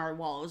hung on our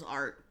wall as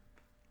art.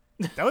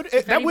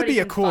 That would be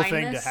a cool find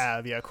thing this. to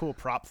have. Yeah, a cool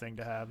prop thing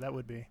to have. That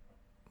would be.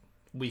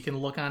 We can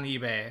look on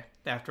eBay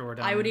after we're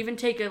done. I would even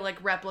take a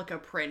replica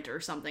print or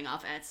something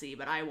off Etsy,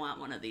 but I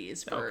want one of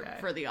these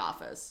for the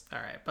office. All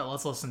right, but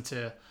let's listen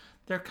to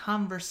their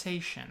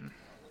conversation.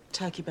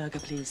 Turkey burger,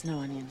 please. No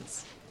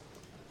onions.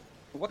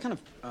 What kind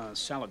of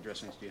salad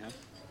dressings do you have?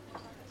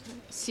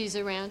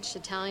 Caesar Ranch,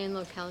 Italian,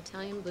 local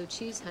Italian, blue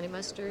cheese, honey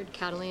mustard,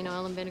 Catalina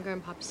oil and vinegar,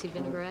 and poppy seed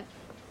vinaigrette.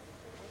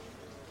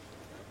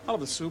 I'll have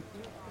the soup.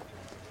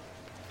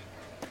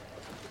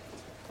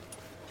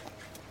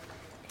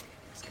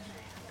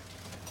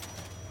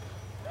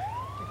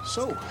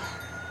 So,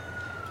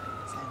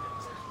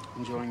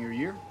 enjoying your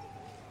year?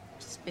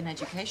 It's been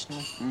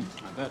educational.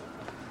 I bet.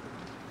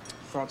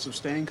 Thoughts of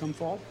staying come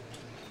fall?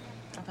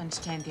 I've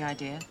entertained the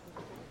idea.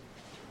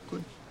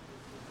 Good.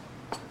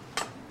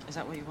 Is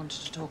that what you wanted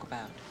to talk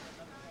about?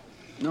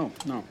 No,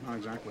 not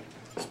exactly.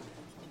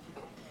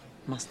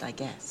 Must I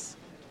guess?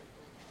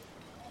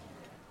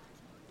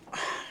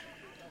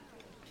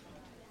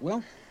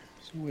 Well,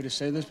 there's no way to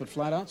say this but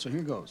flat out, so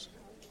here goes.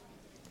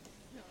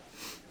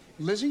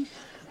 Lizzie,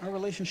 our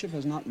relationship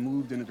has not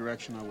moved in a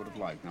direction I would have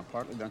liked. Now,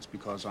 partly that's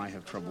because I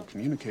have trouble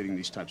communicating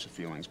these types of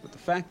feelings, but the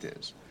fact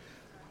is,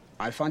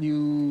 I find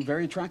you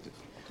very attractive.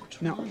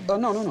 Now,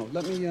 no.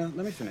 Let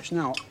me finish.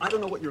 Now, I don't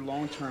know what your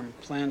long-term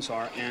plans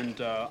are, and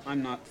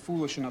I'm not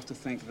foolish enough to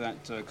think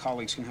that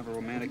colleagues can have a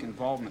romantic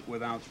involvement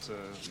without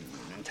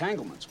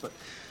entanglements. But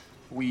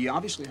we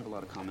obviously have a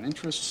lot of common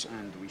interests,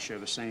 and we share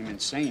the same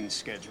insane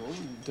schedule,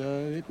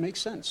 and it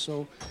makes sense.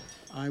 So,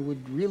 I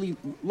would really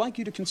like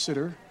you to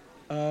consider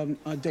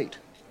a date,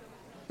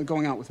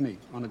 going out with me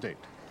on a date.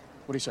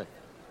 What do you say?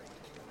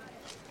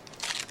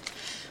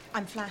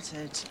 I'm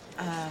flattered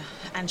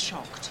and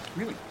shocked.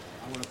 Really?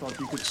 I would have thought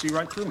you could see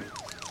right through me.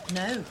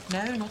 No,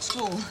 not at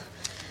all.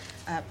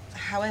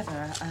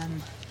 However,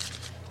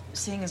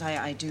 seeing as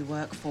I do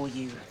work for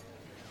you,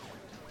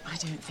 I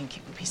don't think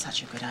it would be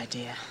such a good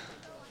idea.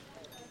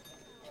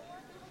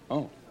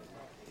 Oh.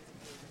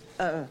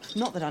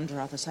 Not that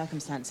under other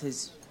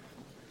circumstances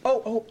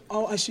Oh,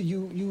 I see.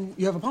 You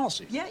have a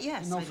policy. Yeah,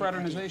 yes, No I do.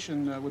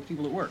 fraternization with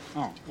people at work.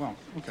 Oh, well,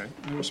 okay.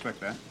 I respect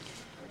that.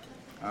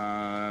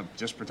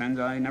 Just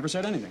pretend I never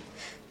said anything.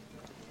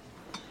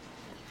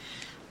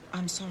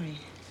 I'm sorry.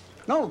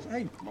 No,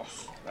 hey, well,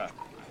 I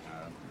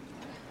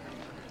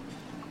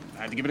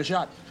had to give it a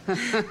shot.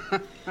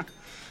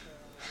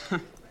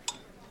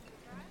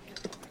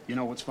 You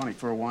know what's funny?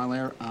 For a while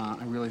there,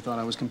 I really thought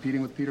I was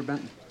competing with Peter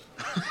Benton.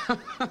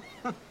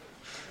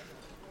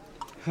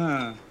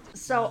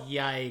 So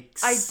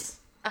Yikes.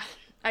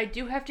 I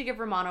do have to give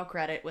Romano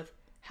credit with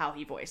how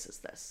he voices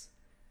this.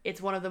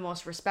 It's one of the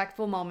most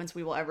respectful moments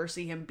we will ever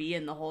see him be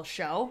in the whole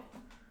show.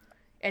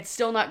 It's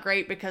still not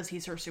great because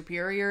he's her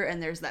superior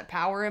and there's that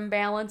power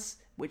imbalance,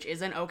 which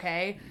isn't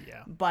okay.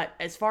 Yeah. But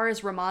as far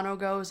as Romano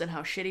goes and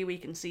how shitty we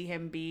can see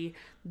him be,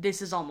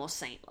 this is almost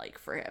saint-like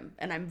for him.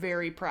 And I'm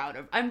very proud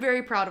of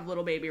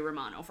little baby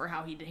Romano for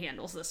how he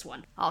handles this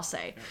one, I'll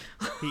say.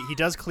 He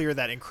does clear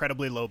that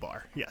incredibly low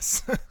bar.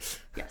 Yes.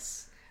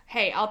 Yes.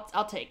 Hey,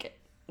 I'll take it.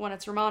 When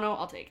it's Romano,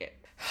 I'll take it.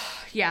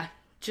 Yeah,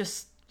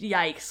 just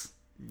yikes.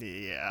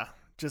 Yeah.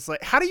 Just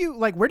like, how do you,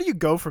 like, where do you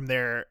go from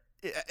there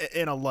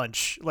in a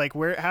lunch? Like,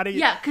 how do you...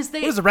 Yeah, because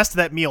what is the rest of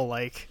that meal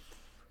like?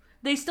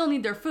 they still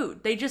need their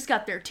food. They just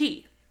got their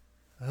tea.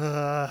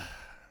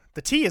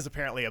 The tea is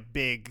apparently a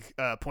big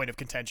point of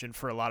contention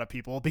for a lot of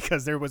people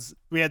because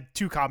we had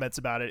 2 comments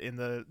about it in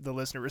the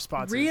listener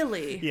responses.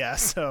 Really? Yeah,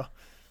 so...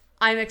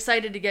 I'm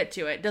excited to get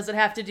to it. Does it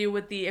have to do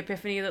with the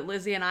epiphany that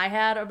Lizzie and I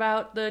had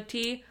about the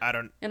tea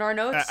in our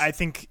notes? I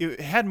think it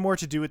had more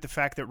to do with the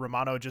fact that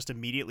Romano just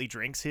immediately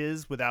drinks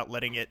his without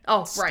letting it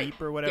steep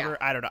or whatever.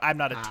 Yeah. I don't know. I'm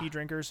not a tea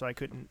drinker, so I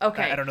couldn't...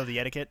 Okay. I don't know the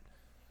etiquette.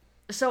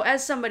 So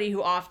as somebody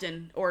who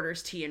often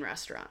orders tea in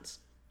restaurants,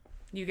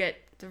 you get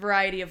the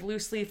variety of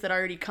loose leaf that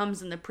already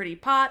comes in the pretty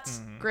pots.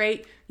 Mm-hmm.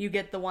 Great. You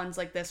get the ones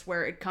like this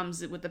where it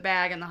comes with the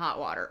bag and the hot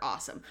water.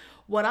 Awesome.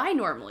 What I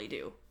normally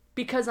do,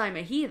 because I'm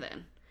a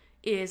heathen,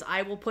 is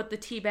I will put the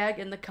tea bag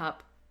in the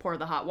cup, pour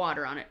the hot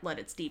water on it, let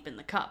it steep in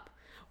the cup.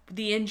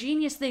 The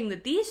ingenious thing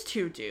that these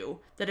two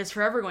do that is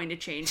forever going to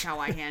change how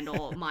I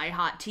handle my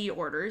hot tea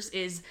orders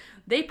is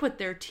they put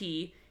their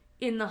tea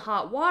in the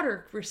hot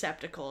water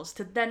receptacles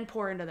to then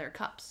pour into their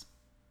cups.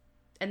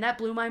 And that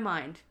blew my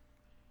mind.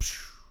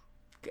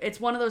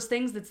 It's one of those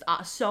things that's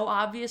so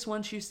obvious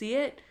once you see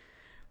it,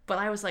 but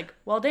I was like,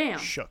 well, damn.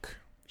 Shook.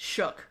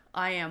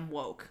 I am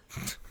woke.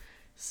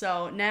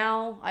 So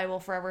now I will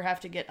forever have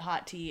to get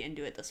hot tea and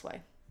do it this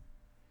way.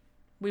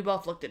 We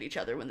both looked at each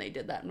other when they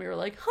did that, and we were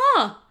like,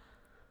 huh,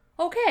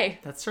 okay.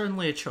 That's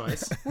certainly a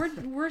choice.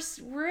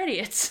 We're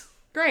idiots.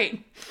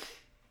 Great.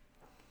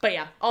 But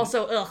yeah,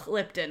 also,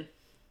 Lipton.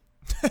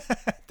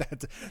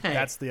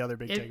 That's the other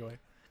big takeaway.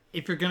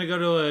 If you're gonna go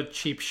to a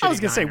cheap shitty I was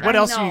gonna say, diner, what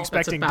else are you know.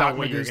 expecting That's about Doc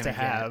what you're Magoo's to gonna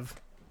have?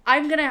 get.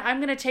 I'm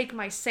gonna take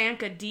my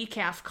Sanka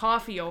decaf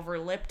coffee over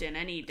Lipton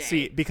any day.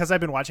 See, because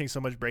I've been watching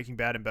so much Breaking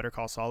Bad and Better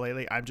Call Saul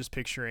lately, I'm just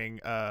picturing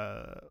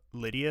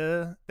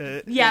Lydia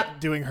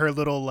doing her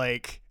little,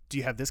 like, do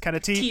you have this kind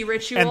of tea? Tea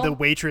ritual. And the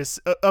waitress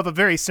of a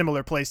very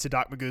similar place to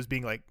Doc Magoo's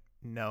being like,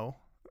 no,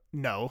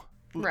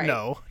 Right.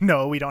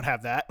 no, we don't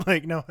have that.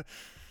 Like, no.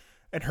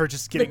 And her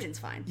just getting... Lipton's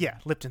fine. Yeah,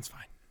 Lipton's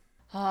fine.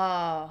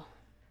 Oh.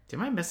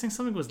 Am I missing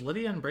something? Was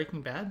Lydia in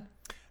Breaking Bad?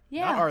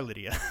 Yeah. Not our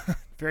Lydia.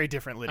 Very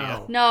different Lydia.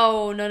 Oh.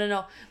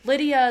 No.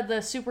 Lydia,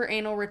 the super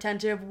anal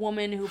retentive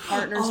woman who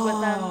partners with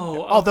them.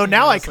 Although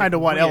now I kind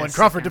of want Ellen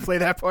Crawford to play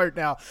that part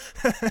now.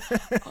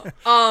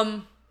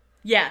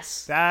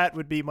 Yes. That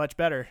would be much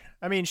better.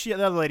 I mean, the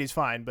other lady's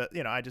fine, but,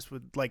 I just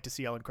would like to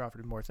see Ellen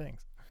Crawford in more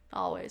things.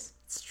 Always.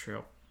 It's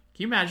true.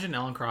 Can you imagine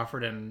Ellen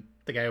Crawford and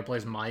the guy who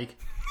plays Mike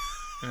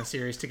in a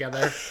series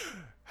together?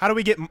 How do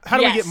we get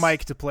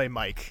Mike to play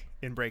Mike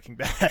in Breaking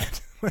Bad?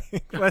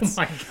 Let's,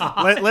 oh my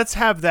God. Let's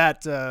have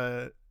that.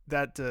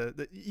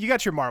 You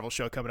got your Marvel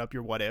show coming up.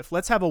 Your What If?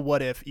 Let's have a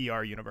What If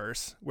ER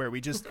universe where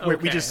we just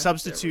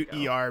substitute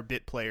ER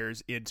bit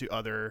players into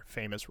other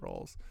famous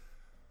roles.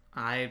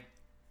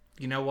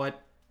 You know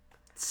what?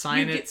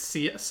 Sign it,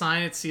 seal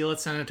it,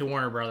 send it to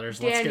Warner Brothers.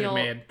 Daniel, let's get it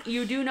made.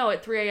 You do know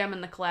at 3 a.m.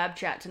 in the collab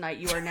chat tonight,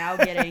 you are now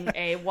getting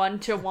a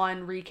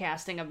 1-to-1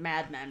 recasting of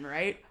Mad Men,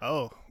 right?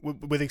 Oh,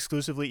 with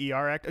exclusively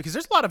ER actors? Because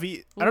there's a lot of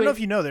I don't know if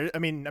you know. I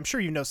mean, I'm sure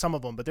you know some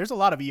of them, but there's a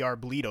lot of ER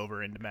bleed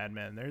over into Mad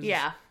Men. There's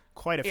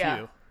quite a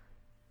few.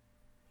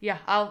 Yeah,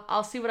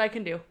 I'll see what I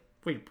can do.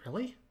 Wait,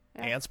 really?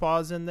 Yeah.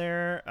 Anspaw's in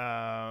there.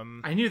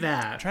 I knew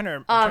that.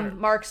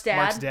 Mark's dad.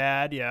 Mark's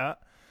dad, yeah.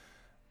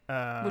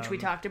 Which we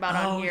talked about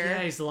on here.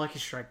 Yeah, he's the Lucky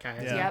Strike guy.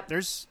 Yeah. Yep.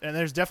 There's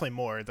definitely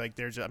more. Like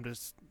I'm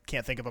just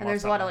can't think of them. And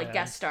there's a lot of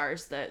guest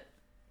stars that.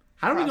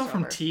 How do we go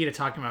from T to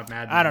talking about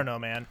Mad Men? I don't know,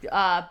 man.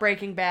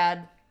 Breaking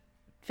Bad,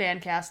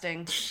 fan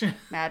casting,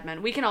 Mad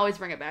Men. We can always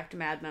bring it back to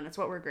Mad Men. It's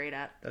what we're great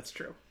at. That's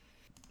true.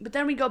 But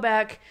then we go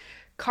back.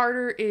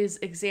 Carter is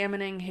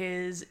examining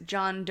his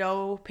John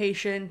Doe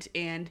patient,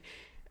 and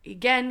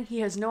again, he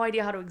has no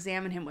idea how to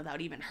examine him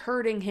without even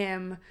hurting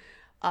him.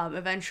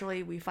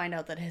 Eventually, we find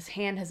out that his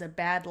hand has a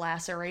bad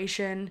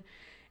laceration,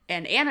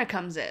 and Anna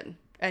comes in.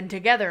 And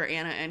together,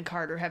 Anna and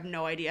Carter have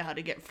no idea how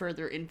to get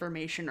further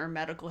information or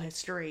medical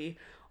history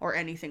or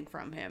anything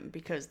from him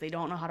because they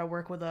don't know how to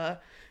work with a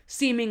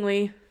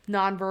seemingly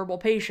nonverbal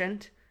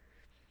patient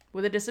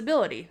with a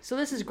disability. So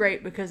this is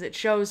great because it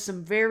shows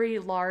some very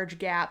large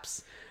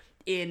gaps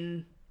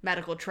in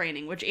medical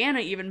training, which Anna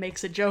even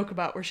makes a joke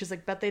about where she's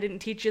like, bet they didn't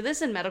teach you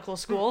this in medical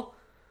school.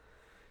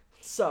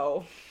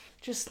 So,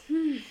 just,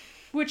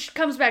 which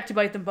comes back to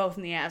bite them both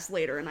in the ass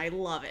later, and I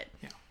love it.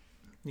 Yeah.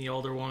 The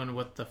older woman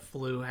with the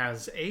flu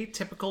has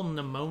atypical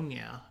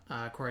pneumonia,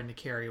 according to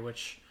Carrie,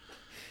 which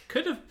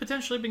could have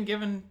potentially been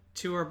given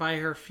to her by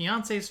her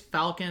fiance's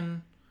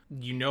falcon.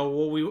 You know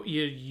what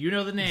you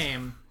know the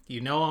name. You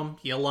know him.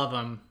 You love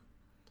him.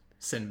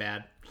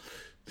 Sinbad.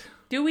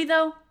 Do we,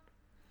 though?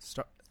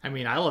 I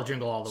mean, I love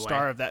Jingle All the Way.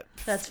 Star of that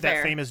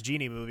fair. famous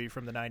genie movie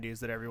from the 90s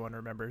that everyone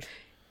remembers.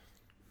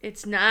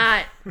 It's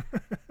not.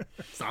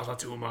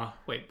 Zalatuma.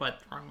 Wait,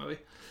 what? Wrong movie.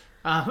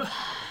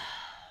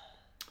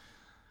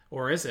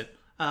 Or is it?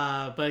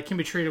 But it can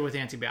be treated with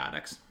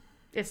antibiotics.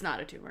 It's not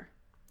a tumor.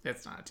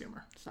 It's not a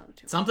tumor. It's not a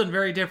tumor. Something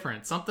very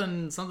different.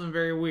 Something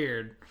very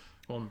weird.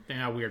 Well,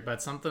 not weird,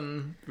 but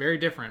something very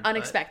different.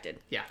 Unexpected.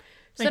 But,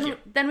 yeah.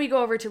 Then we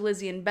go over to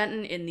Lizzie and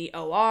Benton in the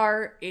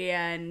OR,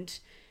 and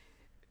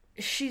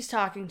she's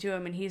talking to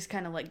him, and he's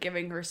kind of like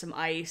giving her some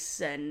ice,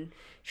 and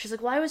she's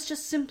like, well, I was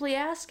just simply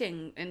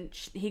asking. And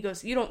he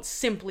goes, you don't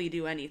simply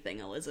do anything,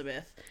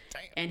 Elizabeth.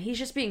 Damn. And he's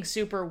just being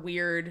super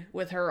weird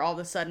with her all of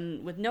a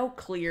sudden with no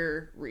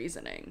clear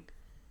reasoning.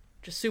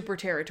 Just super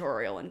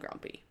territorial and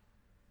grumpy.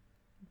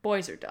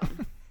 Boys are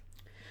dumb.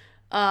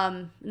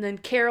 And then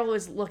Carol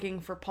is looking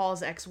for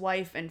Paul's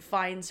ex-wife and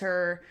finds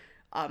her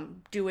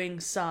doing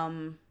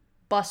some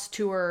bus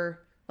tour,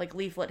 like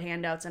leaflet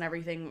handouts and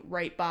everything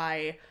right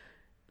by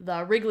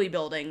the Wrigley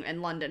Building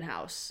and London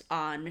House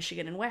on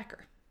Michigan and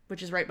Wacker,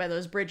 which is right by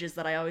those bridges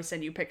that I always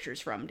send you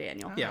pictures from,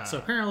 Daniel. Yeah, so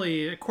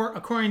apparently,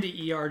 according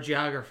to ER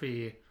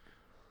geography,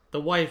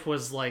 the wife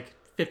was like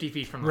 50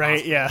 feet from the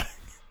hospital. Yeah.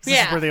 This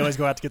is where they always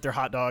go out to get their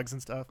hot dogs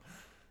and stuff.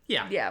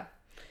 Yeah. Yeah.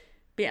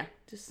 But yeah,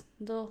 just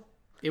little...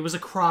 It was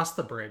across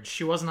the bridge.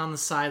 She wasn't on the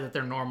side that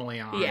they're normally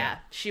on. Yeah,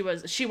 she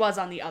was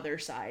on the other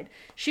side.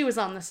 She was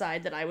on the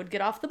side that I would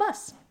get off the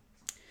bus.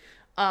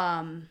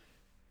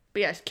 But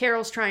yeah,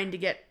 Carol's trying to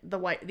get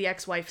the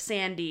ex-wife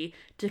Sandy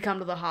to come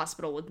to the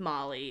hospital with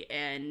Molly,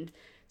 and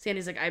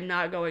Sandy's like, I'm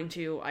not going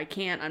to. I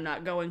can't. I'm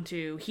not going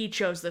to. He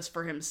chose this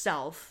for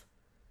himself.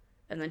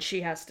 And then she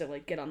has to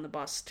like get on the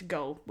bus to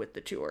go with the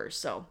tour.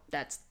 So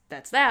that's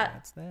that.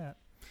 That's that.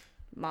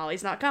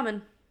 Molly's not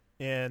coming.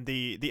 And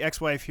the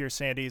ex-wife here,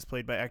 Sandy, is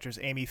played by actress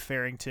Amy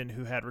Farrington,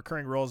 who had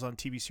recurring roles on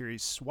TV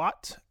series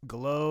SWAT,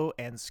 Glow,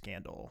 and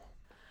Scandal.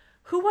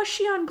 Who was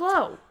she on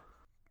Glow?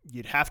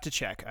 You'd have to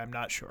check. I'm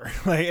not sure.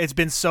 Like, it's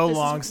been so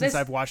long since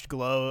I've watched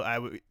Glow. I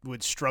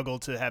would struggle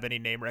to have any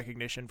name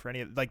recognition for any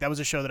of. Like, that was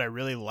a show that I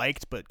really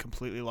liked, but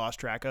completely lost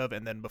track of.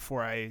 And then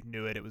before I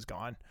knew it, it was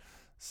gone.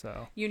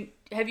 So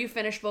have you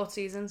finished both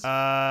seasons?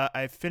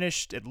 I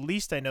finished at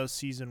least I know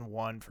season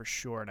 1 for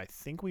sure, and I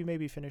think we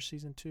maybe finished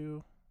season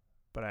 2.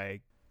 But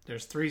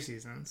there's 3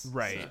 seasons.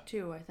 Right. So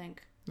 2, I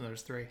think. No,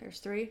 there's 3. There's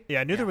 3?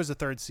 Yeah, I knew there was a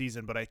 3rd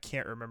season, but I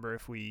can't remember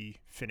if we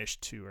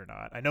finished 2 or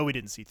not. I know we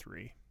didn't see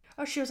 3.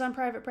 Oh, she was on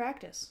Private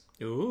Practice.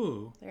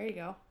 Ooh. There you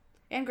go.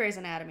 And Grey's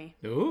Anatomy.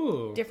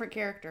 Ooh. Different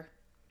character.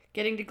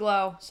 Getting to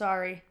Glow.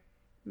 Sorry.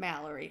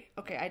 Mallory.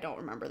 Okay, I don't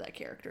remember that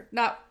character.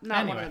 Not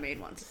anyway. One of the main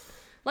ones.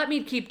 Let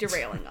me keep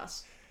derailing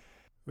us.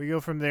 We go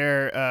from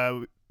there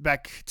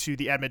back to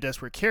the admin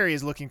desk where Carrie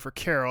is looking for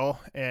Carol,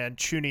 and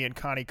Chuni and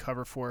Connie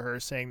cover for her,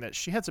 saying that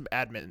she had some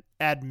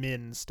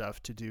admin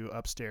stuff to do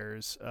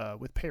upstairs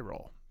with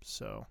payroll.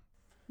 So,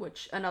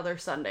 which another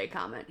Sunday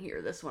comment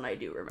here. This one I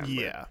do remember.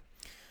 Yeah.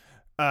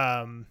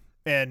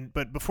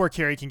 But before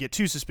Carrie can get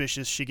too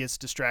suspicious, she gets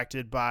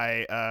distracted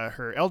by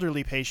her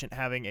elderly patient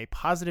having a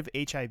positive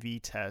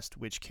HIV test,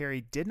 which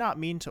Carrie did not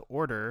mean to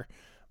order,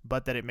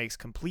 but that it makes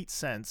complete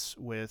sense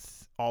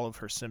with all of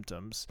her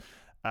symptoms.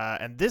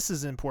 And this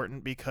is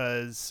important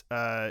because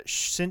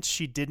since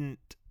she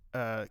didn't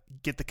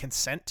get the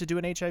consent to do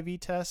an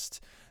HIV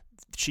test,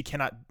 she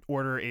cannot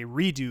order a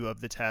redo of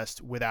the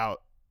test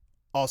without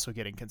also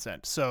getting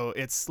consent. So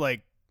it's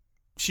like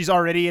she's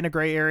already in a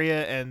gray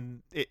area,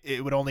 and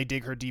it would only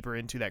dig her deeper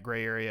into that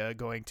gray area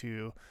going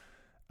to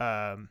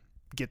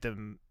get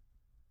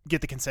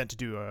the consent to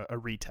do a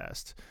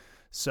retest.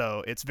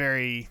 So it's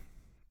very,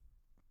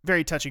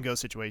 very touch and go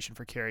situation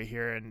for Carrie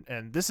here. And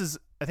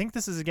I think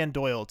this is again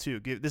Doyle too.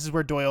 This is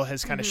where Doyle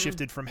has kind of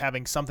shifted from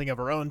having something of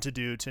her own to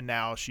do to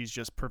now she's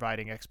just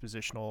providing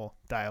expositional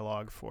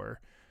dialogue for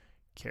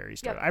Carrie's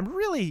story. Yep. I'm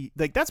really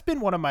that's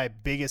been one of my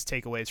biggest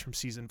takeaways from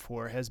season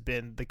 4 has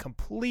been the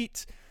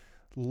complete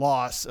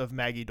loss of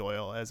Maggie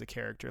Doyle as a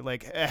character,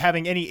 like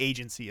having any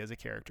agency as a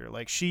character.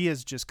 Like, she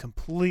has just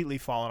completely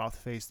fallen off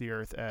the face of the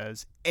earth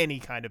as any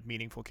kind of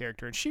meaningful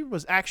character. And she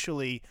was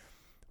actually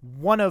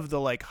one of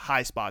the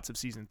high spots of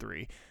season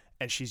 3,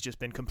 and she's just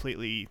been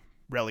completely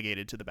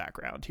relegated to the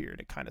background here, and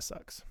it kind of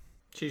sucks.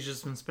 She's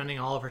just been spending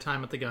all of her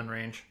time at the gun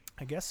range.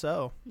 I guess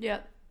so.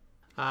 Yep.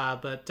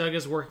 But Doug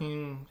is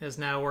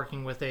now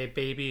working with a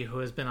baby who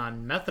has been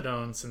on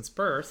methadone since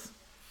birth.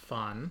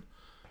 Fun.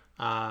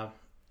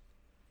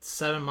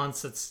 7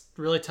 months, it's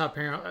really tough.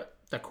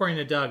 According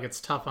to Doug, it's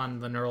tough on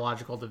the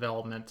neurological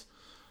development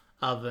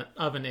of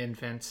an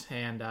infant,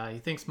 and he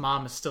thinks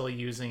mom is still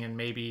using and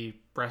maybe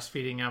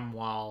breastfeeding him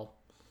while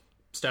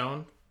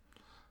stoned.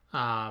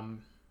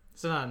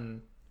 Is it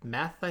on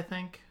meth, I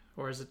think,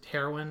 or is it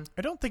heroin?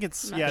 I don't think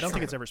it's. I don't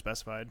think it's ever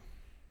specified.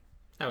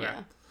 Okay.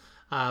 Yeah.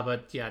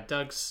 But yeah,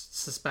 Doug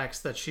suspects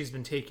that she's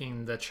been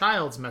taking the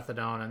child's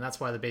methadone, and that's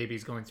why the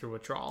baby's going through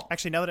withdrawal.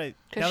 Actually, now that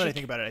I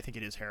think about it, I think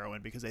it is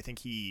heroin, because I think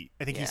he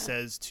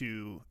says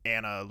to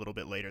Anna a little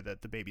bit later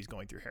that the baby's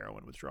going through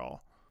heroin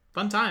withdrawal.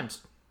 Fun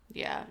times.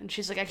 Yeah, and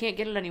she's like, I can't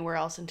get it anywhere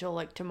else until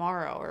like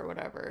tomorrow or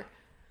whatever.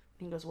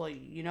 And he goes, well,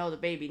 you know the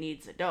baby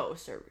needs a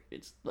dose, or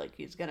it's like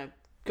he's gonna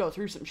go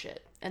through some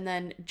shit. And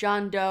then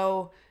John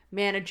Doe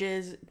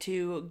manages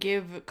to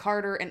give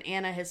Carter and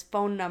Anna his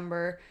phone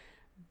number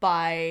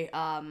by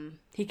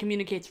he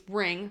communicates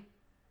Ring,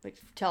 like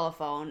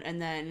telephone,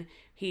 and then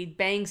he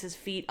bangs his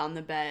feet on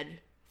the bed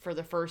for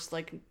the first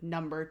like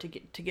number to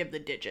give the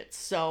digits.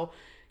 So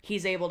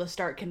he's able to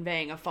start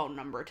conveying a phone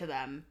number to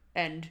them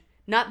and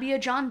not be a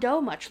John Doe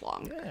much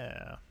longer.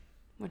 Yeah.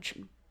 Which,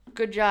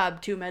 good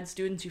job, 2 med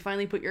students. You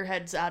finally put your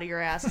heads out of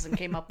your asses and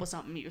came up with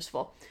something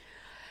useful.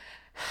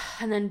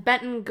 And then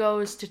Benton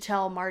goes to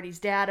tell Marty's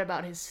dad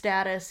about his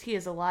status. He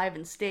is alive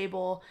and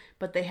stable,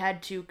 but they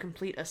had to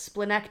complete a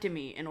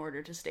splenectomy in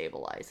order to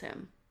stabilize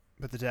him.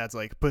 But the dad's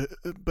like, but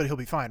he'll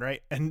be fine,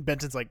 right? And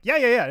Benton's like,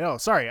 yeah. No,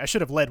 sorry, I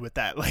should have led with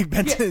that. Like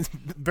Benton is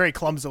very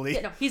clumsily.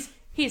 Yeah, no,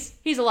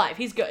 he's alive.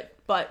 He's good,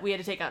 but we had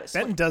to take out his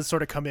Benton spleen. does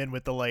sort of come in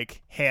with the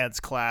like hands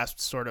clasped,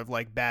 sort of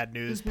like bad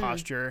news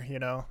posture, you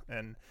know.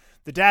 And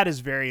the dad is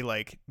very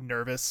like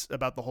nervous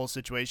about the whole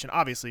situation,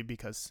 obviously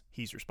because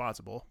he's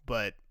responsible,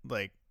 but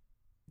like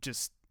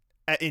just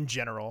in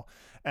general.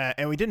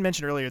 And we didn't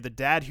mention earlier, the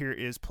dad here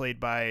is played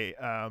by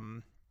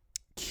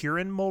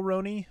Kieran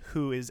Mulroney,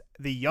 who is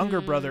the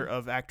younger brother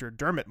of actor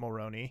Dermot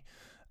Mulroney.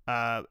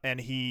 And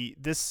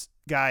this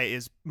guy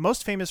is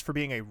most famous for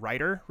being a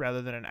writer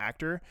rather than an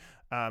actor.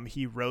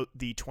 He wrote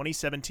the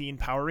 2017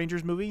 Power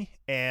Rangers movie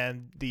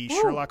and the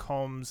Sherlock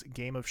Holmes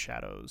Game of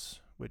Shadows,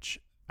 which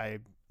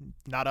I'm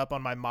not up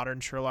on my modern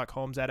Sherlock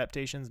Holmes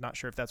adaptations. Not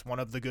sure if that's one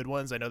of the good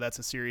ones. I know that's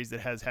a series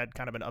that has had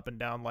kind of an up and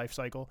down life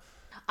cycle.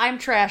 I'm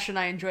trash and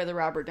I enjoy the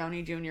Robert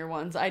Downey Jr.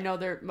 ones. I know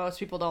most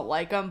people don't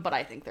like them, but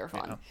I think they're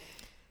fun. Yeah.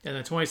 And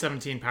the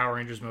 2017 Power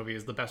Rangers movie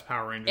is the best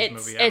Power Rangers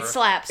movie ever. It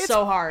slaps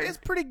so hard. It's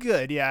pretty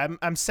good. Yeah,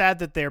 I'm sad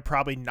that they're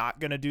probably not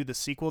going to do the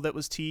sequel that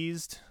was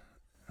teased.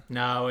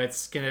 No,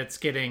 it's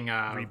getting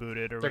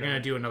rebooted, or they're going to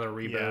do another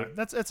reboot.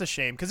 Yeah, that's a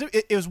shame, because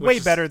it was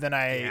way better than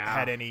I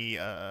had any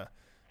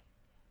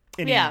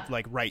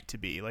like right to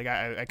be. Like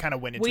I kind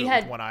of went into it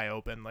with one eye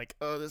open, like,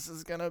 oh, this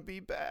is gonna be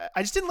bad.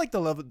 I just didn't like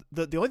the love.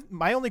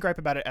 My only gripe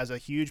about it, as a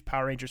huge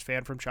Power Rangers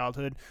fan from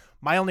childhood,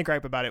 my only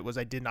gripe about it was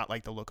I did not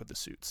like the look of the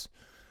suits.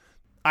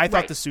 I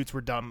thought the suits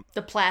were dumb.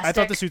 The plastic. I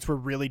thought the suits were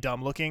really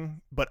dumb looking.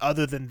 But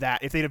other than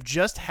that, if they'd have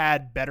just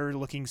had better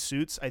looking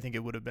suits, I think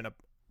it would have been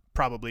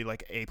probably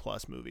like A+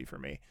 movie for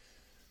me.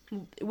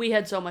 We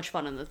had so much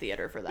fun in the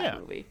theater for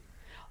that movie.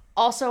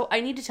 Also, I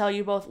need to tell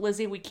you both,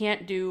 Lizzie, we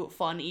can't do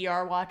fun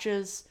ER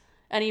watches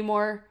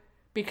anymore,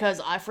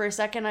 because for a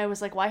second I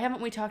was like, why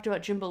haven't we talked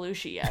about Jim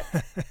Belushi yet?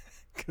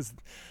 Because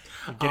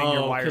getting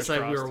your wires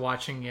crossed. We were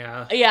watching,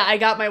 Yeah, I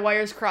got my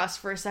wires crossed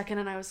for a second,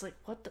 and I was like,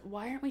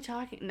 why aren't we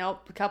talking?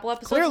 Nope, a couple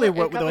episodes Clearly,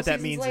 later, what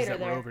that means is that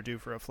we're overdue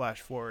for a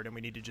flash forward, and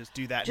we need to just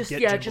do that and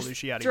get Jim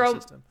Belushi out of your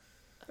system.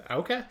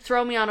 Okay.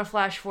 Throw me on a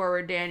flash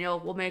forward, Daniel.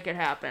 We'll make it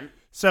happen.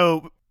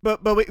 So,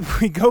 but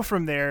we go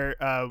from there.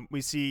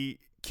 We see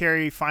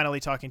Carrie finally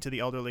talking to the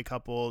elderly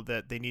couple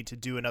that they need to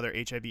do another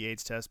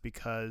HIV/AIDS test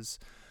because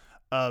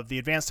of the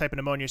advanced type of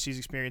pneumonia she's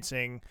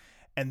experiencing,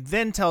 and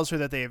then tells her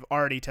that they have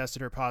already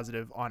tested her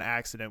positive on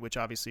accident, which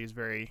obviously is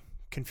very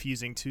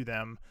confusing to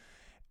them.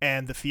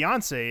 And the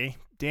fiance,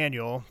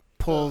 Daniel,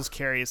 pulls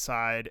Carrie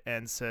aside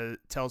and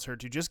tells her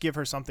to just give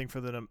her something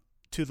for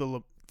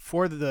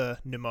the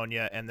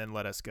pneumonia and then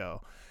let us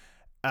go.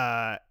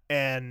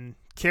 And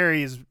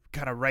Carrie is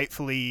kind of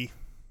rightfully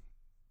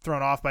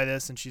thrown off by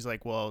this, and she's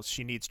like, well,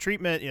 she needs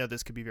treatment,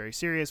 this could be very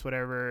serious,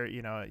 whatever,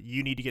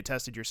 you need to get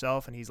tested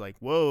yourself. And he's like,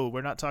 whoa,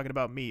 we're not talking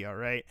about me, all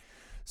right?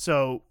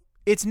 So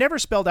it's never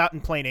spelled out in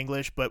plain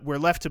English, but we're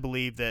left to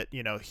believe that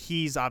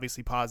he's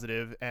obviously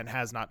positive and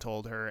has not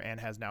told her and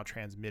has now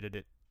transmitted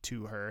it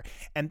to her.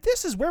 And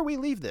this is where we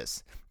leave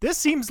this. This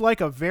seems like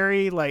a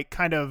very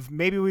kind of,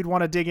 maybe we'd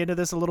want to dig into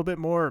this a little bit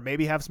more, or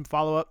maybe have some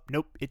follow-up.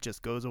 Nope, it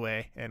just goes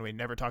away and we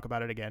never talk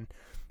about it again.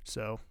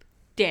 So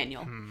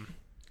Daniel.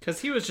 Because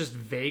he was just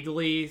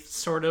vaguely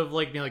sort of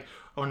like being like,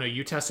 oh no,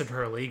 you tested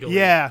her illegally.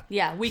 Yeah.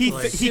 Yeah, he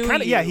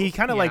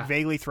kind of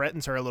vaguely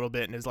threatens her a little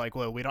bit and is like,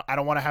 well, I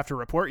don't want to have to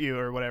report you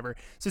or whatever.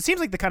 So it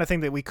seems like the kind of thing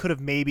that we could have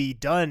maybe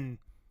done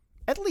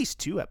at least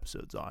 2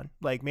 episodes on.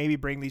 Like maybe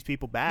bring these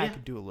people back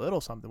and do a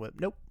little something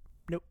with. Nope,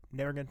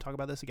 never going to talk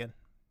about this again.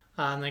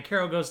 And then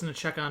Carol goes in to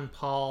check on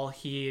Paul.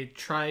 He had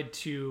tried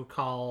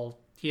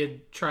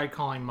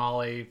calling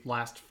Molly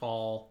last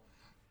fall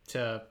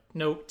to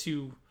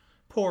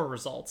poor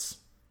results.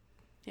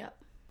 Yeah.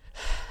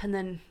 And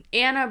then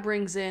Anna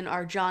brings in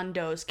our John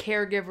Doe's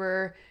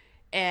caregiver,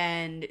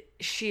 and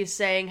she's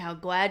saying how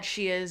glad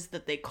she is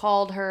that they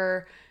called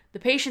her. The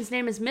patient's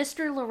name is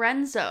Mr.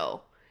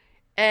 Lorenzo.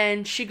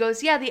 And she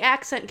goes, yeah, the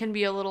accent can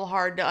be a little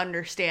hard to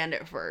understand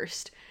at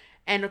first.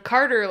 And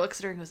Carter looks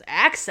at her and goes,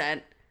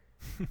 accent?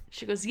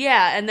 She goes,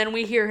 yeah. And then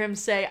we hear him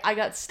say, I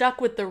got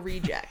stuck with the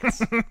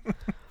rejects.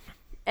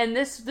 And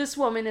this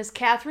woman is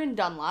Catherine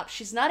Dunlop.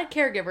 She's not a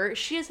caregiver.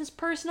 She is his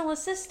personal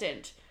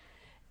assistant.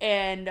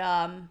 And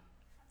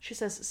he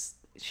says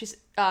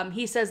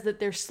that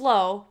they're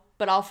slow,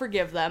 but I'll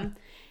forgive them.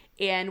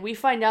 And we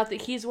find out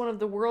that he's one of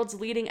the world's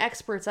leading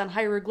experts on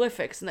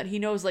hieroglyphics and that he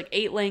knows like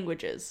 8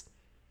 languages.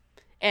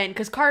 And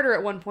because Carter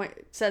at one point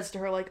says to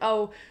her, like,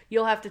 oh,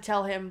 you'll have to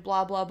tell him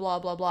blah, blah, blah,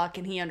 blah, blah.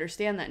 Can he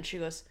understand that? And she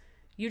goes,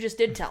 you just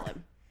did tell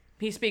him.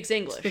 He speaks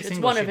English. It's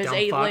one of his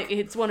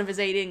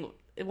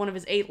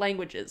 8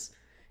 languages.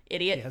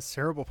 Idiot. He has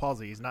cerebral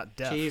palsy. He's not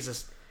deaf.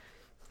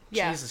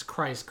 Jesus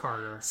Christ,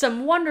 Carter.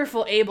 Some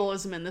wonderful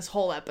ableism in this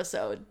whole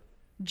episode.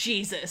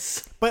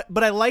 Jesus.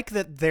 But I like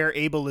that their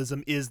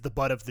ableism is the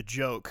butt of the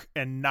joke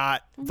and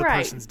not the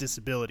person's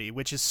disability,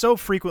 which is so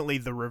frequently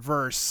the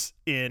reverse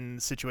in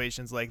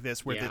situations like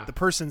this, where the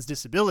person's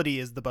disability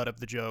is the butt of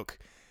the joke.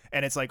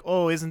 And it's like,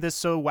 oh, isn't this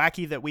so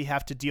wacky that we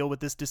have to deal with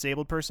this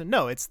disabled person?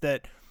 No, it's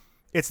that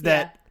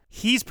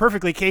he's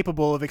perfectly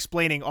capable of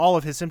explaining all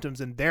of his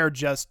symptoms and they're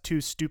just too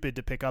stupid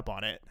to pick up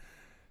on it.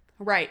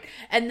 Right.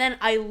 And then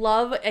I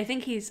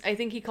think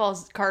he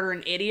calls Carter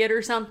an idiot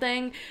or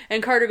something.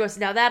 And Carter goes,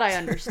 now that I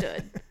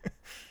understood.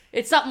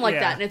 It's something like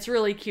that. And it's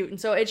really cute. And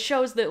so it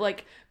shows that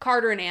like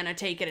Carter and Anna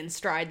take it in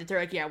stride that they're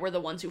like, yeah, we're the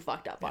ones who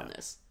fucked up on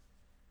this.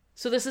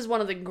 So this is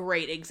one of the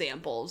great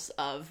examples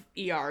of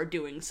ER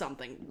doing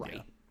something right.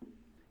 Yeah.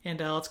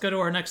 And let's go to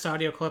our next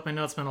audio clip. I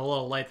know it's been a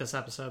little light this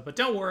episode, but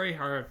don't worry.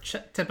 Our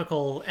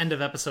typical end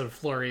of episode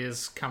flurry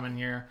is coming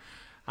here.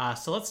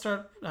 So let's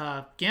start.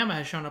 Gamma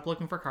has shown up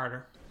looking for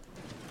Carter.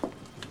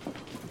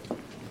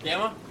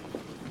 Gamma?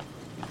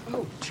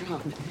 Oh,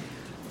 John.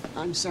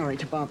 I'm sorry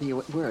to bother you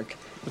at work.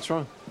 What's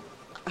wrong?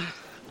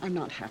 I'm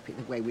not happy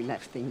the way we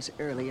left things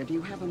earlier. Do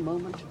you have a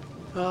moment?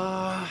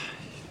 Yeah,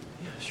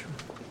 sure.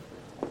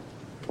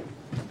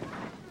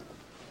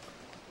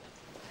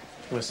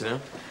 You want to sit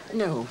down?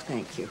 No,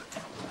 thank you.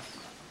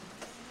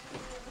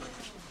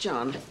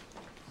 John,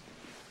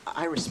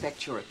 I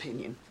respect your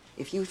opinion.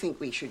 If you think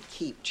we should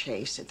keep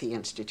Chase at the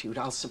Institute,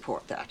 I'll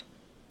support that.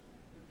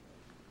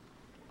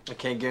 I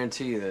can't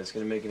guarantee you that it's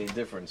going to make any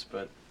difference,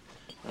 but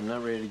I'm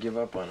not ready to give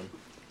up on him.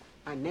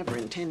 I never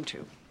intend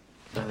to.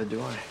 Neither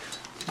do I.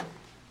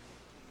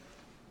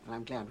 Well,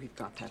 I'm glad we've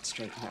got that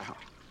straightened out.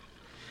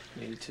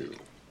 Me too.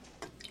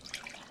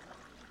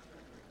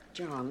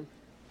 John,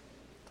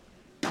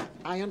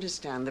 I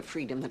understand the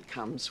freedom that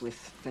comes with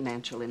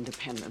financial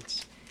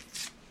independence.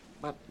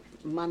 But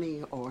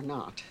money or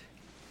not,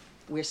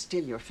 we're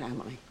still your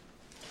family.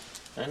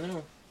 I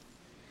know.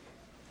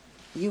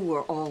 You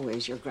were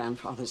always your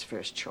grandfather's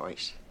first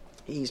choice.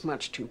 He's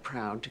much too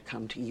proud to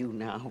come to you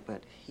now,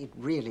 but he'd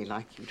really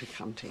like you to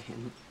come to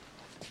him.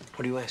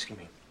 What are you asking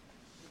me?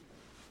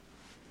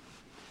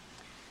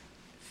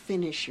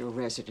 Finish your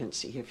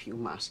residency if you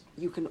must.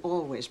 You can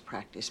always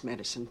practice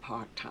medicine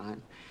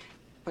part-time.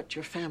 But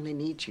your family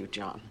needs you,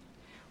 John.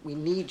 We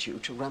need you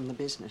to run the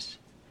business.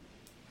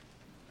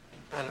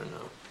 I don't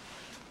know.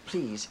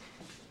 Please,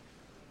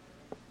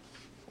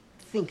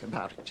 think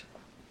about it.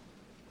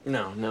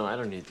 No, I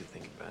don't need to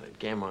think about it.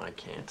 Gamma, I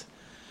can't.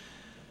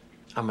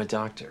 I'm a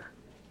doctor.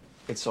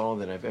 It's all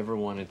that I've ever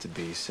wanted to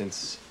be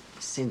since...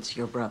 Since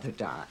your brother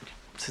died.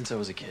 Since I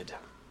was a kid.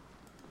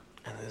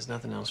 And there's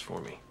nothing else for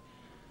me.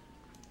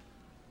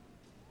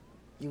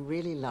 You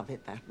really love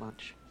it that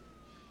much?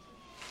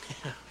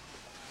 Yeah,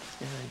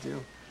 I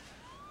do.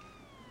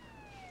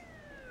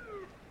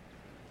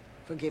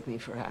 Forgive me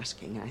for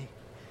asking.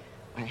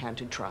 I had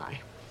to try.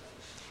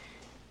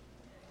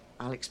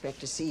 I'll expect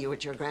to see you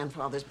at your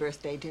grandfather's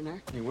birthday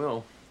dinner. You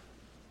will.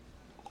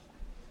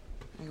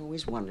 I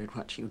always wondered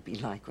what you'd be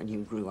like when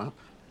you grew up.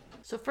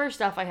 So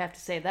first off, I have to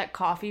say that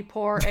coffee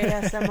pour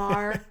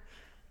ASMR,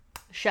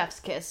 chef's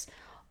kiss.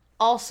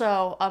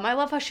 Also, I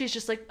love how she's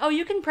just like, oh,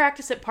 you can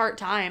practice it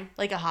part-time,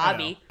 like a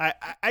hobby.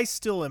 I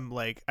still am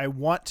like, I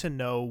want to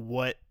know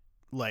what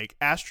like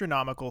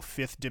astronomical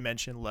fifth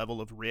dimension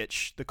level of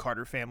rich the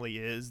Carter family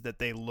is, that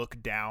they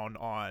look down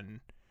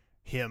on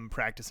him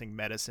practicing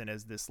medicine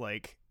as this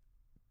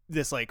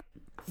Frivolous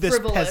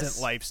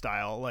peasant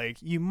lifestyle. Like,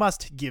 you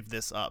must give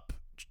this up,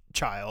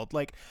 child.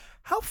 Like,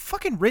 how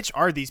fucking rich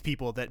are these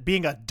people that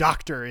being a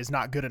doctor is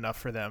not good enough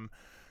for them?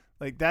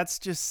 Like, that's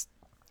just...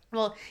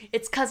 Well,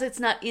 it's because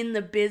it's not in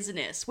the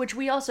business, which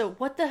we also...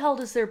 What the hell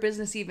does their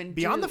business even do?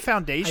 Beyond the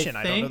foundation,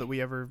 I don't know that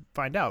we ever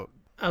find out.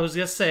 I was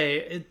going to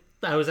say...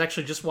 I was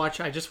actually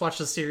I just watched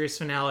the series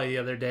finale the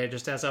other day,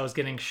 just as I was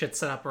getting shit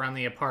set up around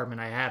the apartment.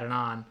 I had it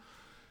on.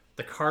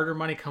 The Carter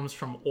money comes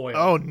from oil.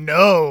 Oh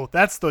no,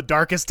 that's the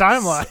darkest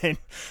timeline.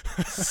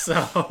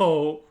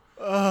 So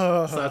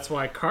So that's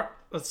why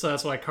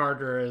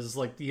Carter is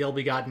like the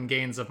ill-begotten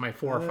gains of my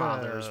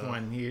forefathers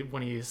when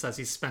he says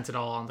he spent it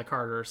all on the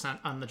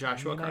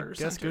Joshua Carter I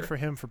guess Center. good for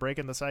him for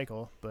breaking the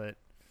cycle, but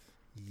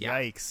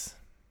yikes.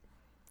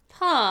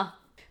 Huh.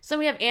 So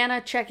we have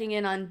Anna checking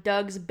in on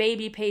Doug's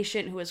baby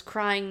patient who is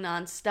crying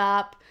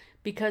nonstop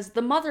because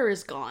the mother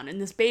is gone and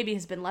this baby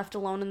has been left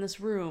alone in this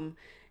room.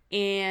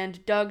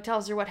 And Doug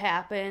tells her what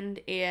happened,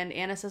 and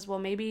Anna says, well,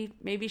 maybe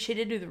she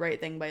did do the right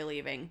thing by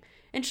leaving.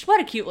 And just what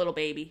a cute little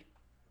baby.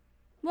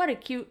 What a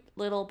cute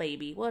little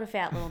baby. What a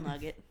fat little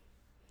nugget.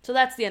 So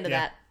that's the end of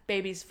that.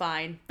 Baby's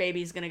fine.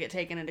 Baby's gonna get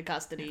taken into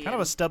custody. Kind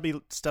of a stubby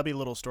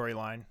little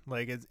storyline.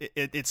 Like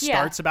it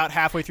starts about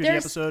halfway through the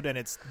episode and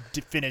it's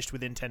finished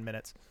within 10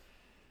 minutes.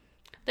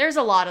 There's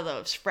a lot of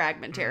those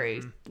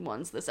fragmentary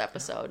ones this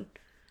episode.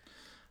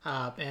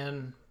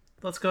 And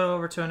let's go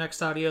over to our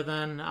next audio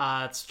then.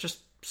 It's just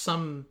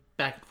some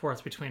back and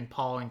forth between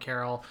Paul and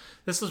Carol.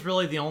 This was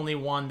really the only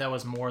one that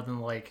was more than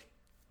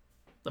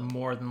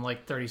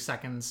 30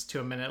 seconds to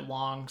a minute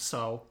long,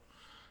 so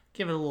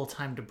give it a little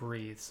time to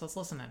breathe. So let's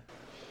listen in.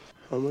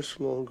 How much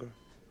longer?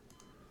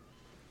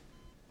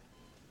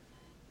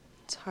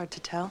 It's hard to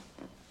tell.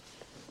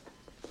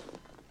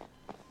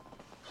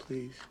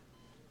 Please.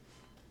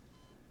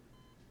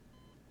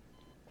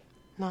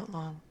 Not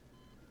long.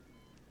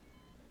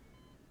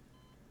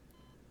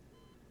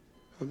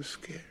 I'm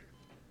scared.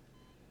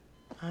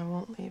 I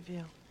won't leave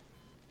you.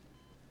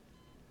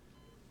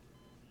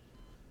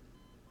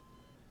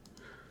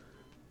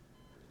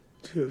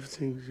 Do you have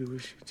things you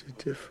wish you did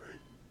different?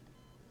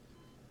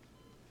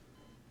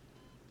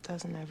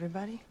 Doesn't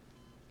everybody?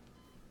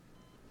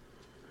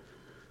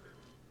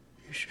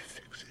 You should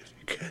fix it if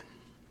you can.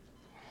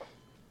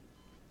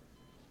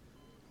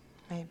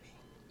 Maybe.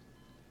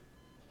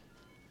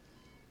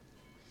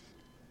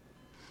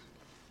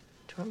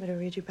 Do you want me to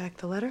read you back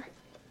the letter?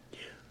 Yeah.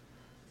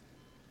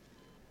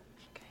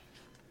 Okay.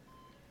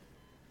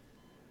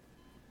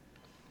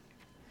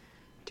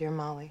 Dear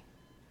Molly,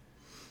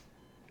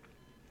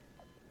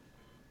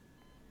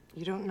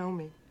 you don't know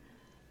me.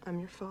 I'm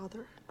your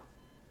father.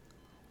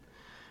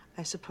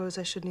 I suppose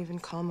I shouldn't even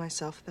call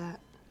myself that.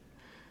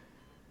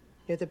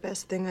 You're the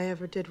best thing I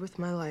ever did with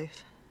my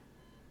life.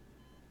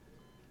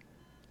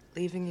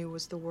 Leaving you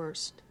was the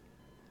worst.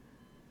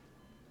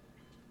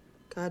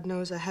 God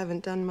knows I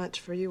haven't done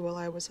much for you while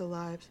I was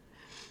alive.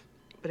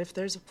 But if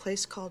there's a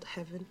place called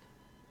heaven,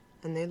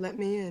 and they let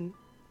me in,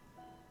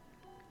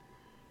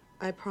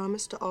 I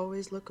promise to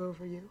always look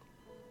over you.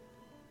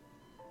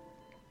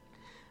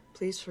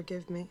 Please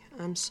forgive me.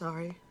 I'm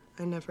sorry.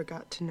 I never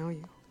got to know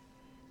you.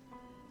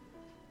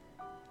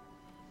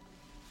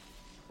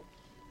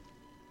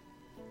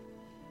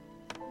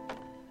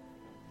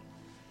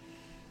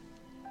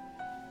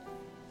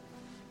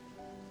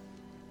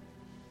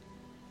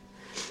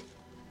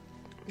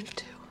 Me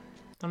too.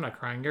 I'm not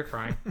crying. You're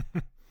crying.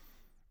 This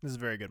is a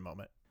very good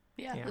moment.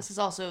 Yeah. This is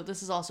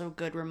also a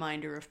good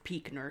reminder of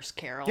peak Nurse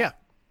Carol. Yeah.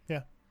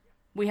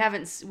 We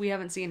haven't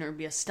seen her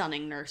be a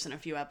stunning nurse in a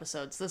few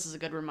episodes. This is a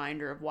good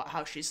reminder of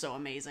how she's so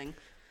amazing.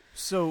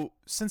 So,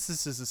 since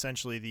this is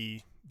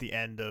essentially the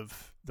end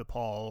of the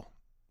Paul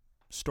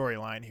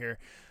storyline here,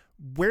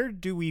 where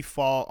do we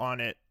fall on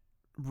it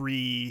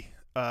the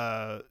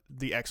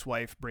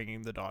ex-wife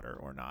bringing the daughter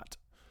or not?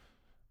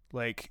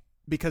 Like,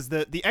 because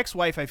the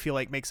ex-wife, I feel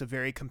like, makes a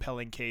very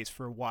compelling case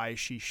for why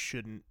she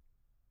shouldn't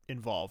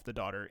involve the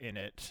daughter in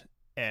it,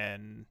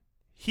 and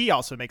he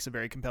also makes a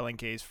very compelling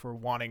case for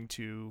wanting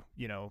to,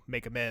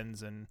 make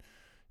amends and,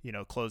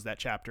 close that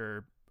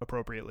chapter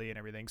appropriately and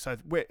everything. So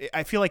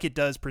I feel like it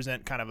does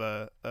present kind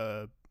of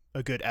a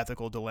good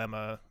ethical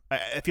dilemma.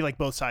 I feel like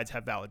both sides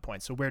have valid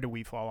points. So where do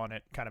we fall on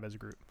it kind of as a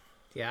group?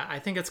 Yeah, I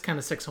think it's kind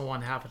of 6 of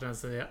one, half a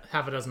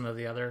dozen of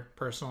the other,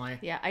 personally.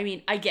 Yeah, I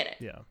mean, I get it.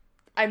 Yeah.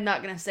 I'm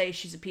not going to say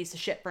she's a piece of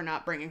shit for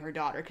not bringing her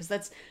daughter, because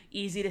that's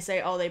easy to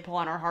say, oh, they pull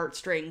on our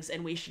heartstrings,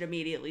 and we should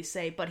immediately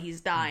say, but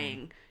he's dying.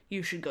 Mm-hmm.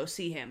 You should go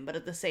see him. But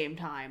at the same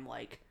time,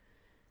 like,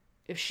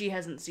 if she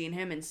hasn't seen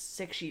him in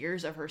 6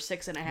 years of her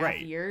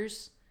 6.5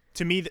 years...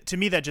 To me,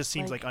 that just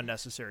seems like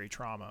unnecessary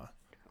trauma.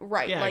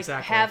 Right. Yeah, like,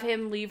 exactly. Have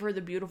him leave her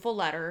the beautiful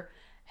letter,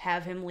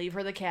 have him leave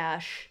her the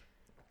cash,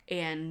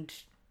 and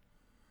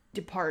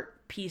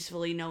depart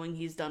peacefully knowing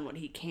he's done what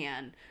he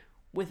can,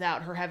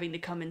 without her having to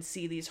come and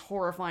see these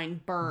horrifying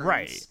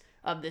burns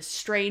of this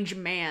strange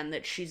man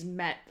that she's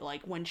met,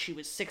 like, when she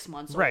was 6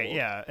 months old. Right,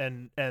 yeah.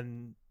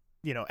 And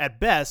at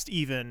best,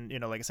 even,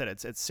 like I said,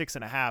 it's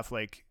 6.5,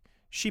 like,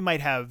 she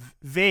might have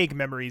vague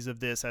memories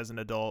of this as an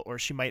adult, or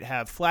she might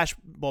have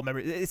flashbulb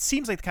memories. It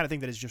seems like the kind of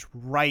thing that is just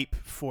ripe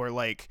for,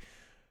 like,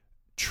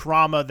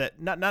 trauma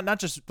that, not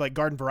just, like,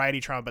 garden variety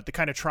trauma, but the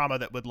kind of trauma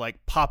that would,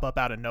 like, pop up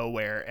out of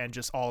nowhere and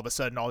just all of a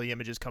sudden all the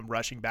images come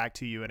rushing back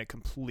to you and it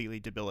completely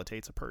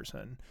debilitates a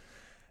person.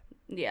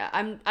 Yeah,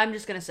 I'm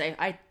just going to say,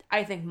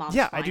 I think Mom's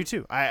fine. I do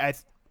too.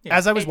 As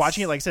I was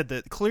watching it, like I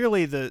said,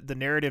 clearly the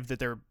narrative that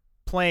they're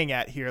playing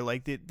at here,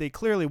 like, they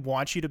clearly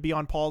want you to be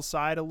on Paul's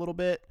side a little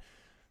bit.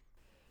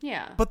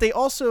 Yeah. But they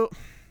also,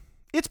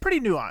 it's pretty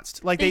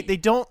nuanced. Like they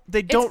don't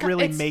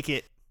really make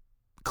it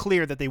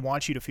clear that they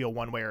want you to feel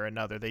one way or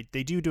another. They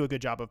do a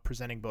good job of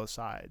presenting both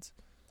sides.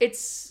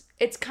 It's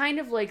kind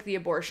of like the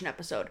abortion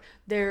episode.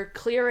 They're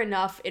clear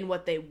enough in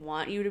what they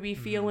want you to be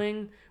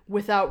feeling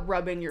without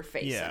rubbing your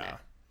face in it.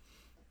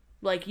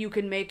 Like, you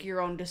can make your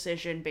own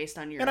decision based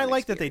on your own And I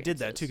like that they did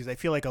that, too, because I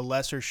feel like a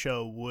lesser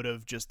show would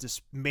have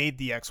just made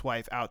the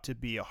ex-wife out to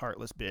be a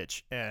heartless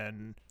bitch.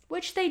 And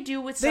which they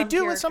do with some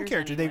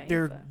characters. Anyway,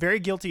 they're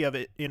very guilty of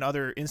it in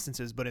other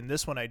instances, but in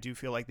this one I do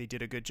feel like they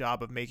did a good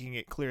job of making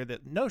it clear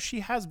that, no, she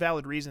has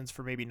valid reasons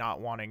for maybe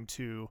not wanting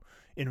to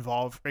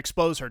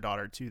expose her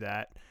daughter to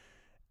that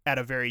at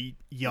a very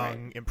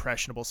young,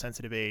 impressionable,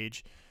 sensitive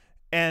age.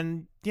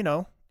 And, you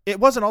know, it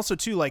wasn't also,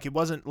 too, like, it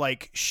wasn't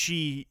like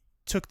she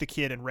took the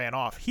kid and ran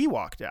off. He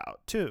walked out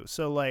too.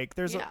 So like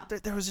there was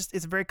just,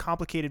 it's a very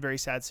complicated, very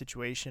sad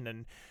situation,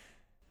 and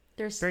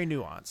there's very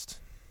nuanced.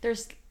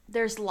 There's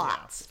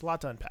lots. A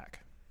lot to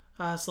unpack.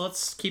 So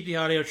let's keep the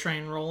audio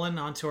train rolling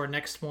on to our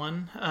next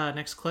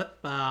clip.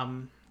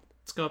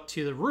 Let's go up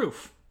to the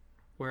roof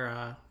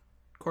where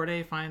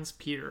Corday finds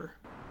Peter.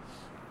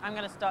 I'm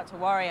going to start to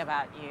worry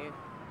about you.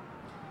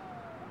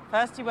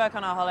 First you work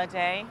on a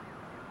holiday.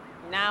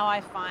 Now I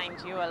find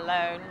you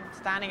alone,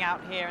 standing out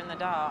here in the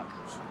dark.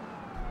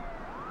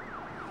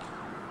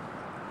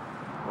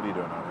 What are you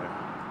doing out here?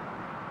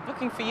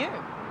 Looking for you.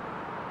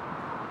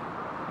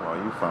 Well,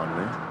 you found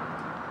me.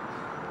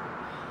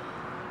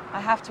 I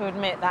have to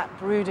admit that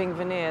brooding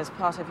veneer is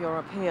part of your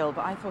appeal,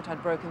 but I thought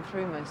I'd broken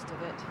through most of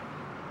it.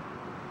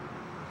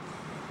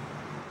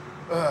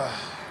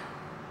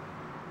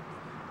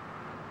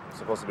 I'm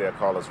supposed to be at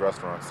Carla's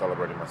restaurant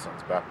celebrating my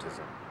son's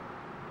baptism.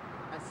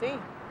 I see.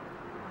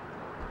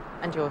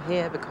 And you're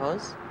here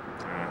because?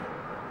 Yeah.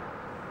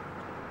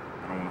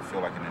 I don't want to feel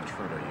like an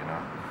intruder, you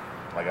know?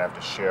 Like I have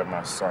to share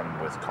my son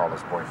with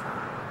Carla's boyfriend.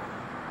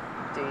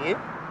 Do you? I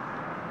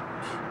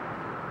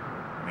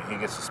mean, he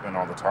gets to spend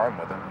all the time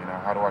with him, you know?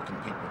 How do I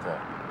compete with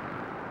that?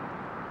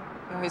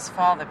 You're his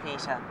father,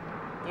 Peter.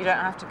 You don't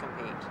have to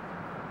compete.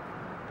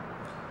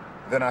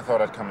 Then I thought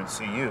I'd come and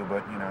see you,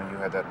 but, you know, you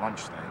had that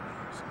lunch thing.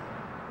 So.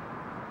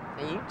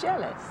 Are you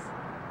jealous?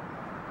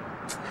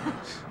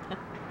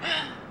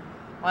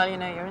 Well, you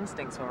know, your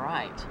instincts were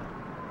right.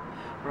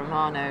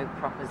 Romano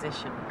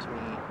propositioned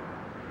me.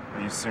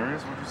 Are you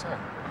serious? What'd you say?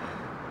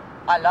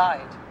 I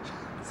lied.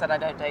 Said I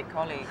don't date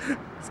colleagues.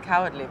 It's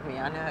cowardly of me,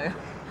 I know.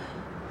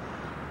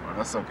 Well,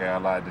 that's okay. I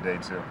lied today,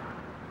 too.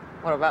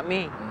 What about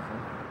me?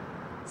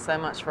 Mm-hmm. So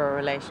much for a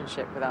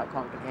relationship without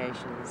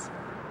complications.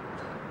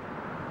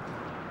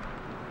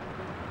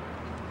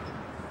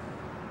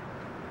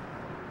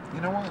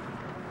 You know what?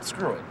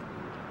 Screw it.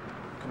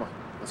 Come on,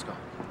 let's go.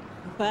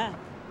 Where?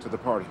 To the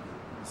party.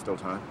 It's still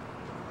time.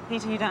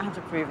 Peter, you don't have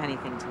to prove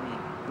anything to me.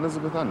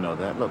 Elizabeth, I know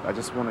that. Look, I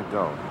just want to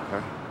go,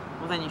 okay?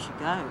 Well, then you should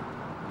go.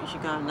 You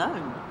should go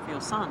alone for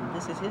your son.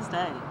 This is his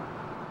day.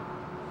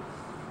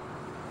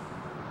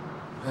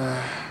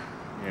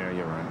 Yeah,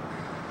 you're right.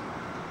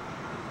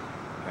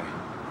 Hey,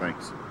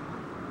 thanks.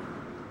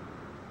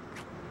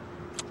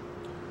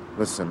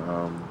 Listen,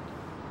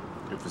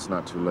 if it's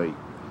not too late.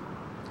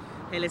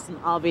 Hey, listen,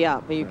 I'll be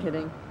up. Are you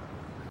kidding?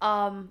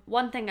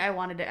 One thing I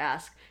wanted to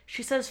ask.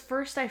 She says,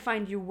 first I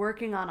find you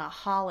working on a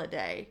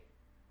holiday.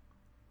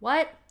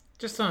 What?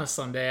 Just on a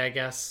Sunday, I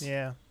guess.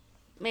 Yeah.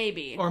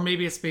 Maybe. Or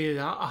maybe it's be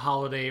a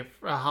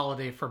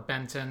holiday for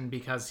Benton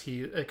because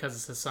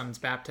it's his son's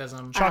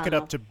baptism. Chalk it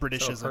up to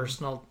Britishism. So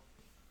personal.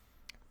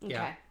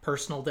 Yeah, okay.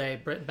 Personal day.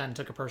 Ben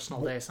took a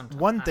personal day sometime.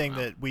 One thing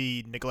that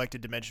we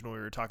neglected to mention when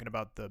we were talking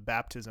about the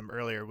baptism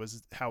earlier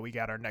was how we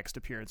got our next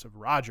appearance of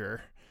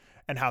Roger.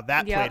 And how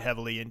that played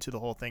heavily into the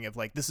whole thing of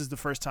like, this is the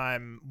first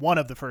time, one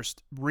of the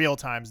first real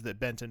times that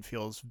Benton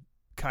feels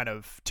kind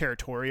of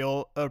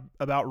territorial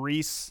about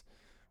Reese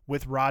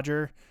with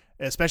Roger,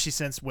 especially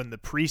since when the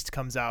priest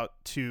comes out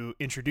to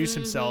introduce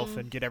himself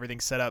and get everything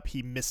set up,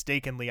 he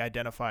mistakenly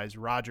identifies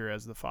Roger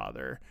as the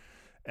father.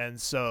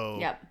 And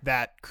so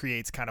that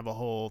creates kind of a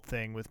whole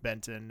thing with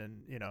Benton.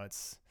 And, you know,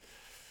 it's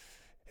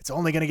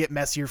only going to get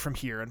messier from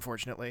here,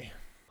 unfortunately.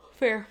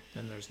 Fair.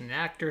 Then there's an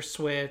actor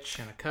switch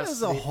and a custody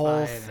It's a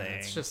whole fight, thing.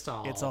 It's just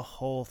all. It's a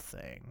whole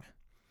thing.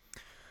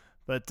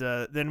 But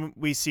then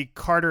we see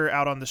Carter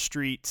out on the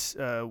street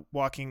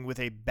walking with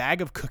a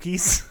bag of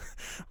cookies.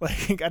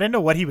 Like, I didn't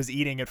know what he was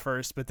eating at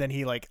first, but then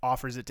he like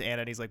offers it to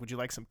Anna and he's like, would you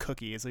like some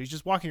cookies? So he's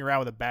just walking around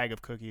with a bag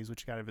of cookies,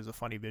 which kind of is a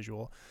funny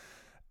visual.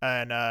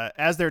 And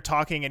as they're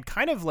talking and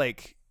kind of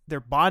like they're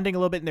bonding a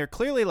little bit and they're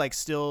clearly like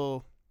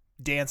still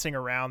dancing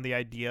around the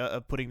idea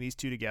of putting these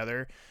two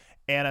together,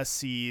 Anna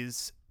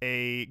sees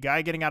a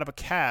guy getting out of a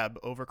cab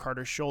over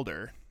Carter's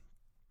shoulder.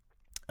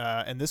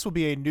 And this will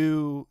be a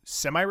new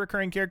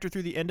semi-recurring character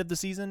through the end of the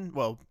season.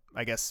 Well,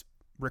 I guess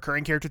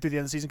recurring character through the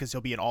end of the season because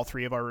he'll be in all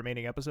 3 of our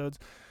remaining episodes.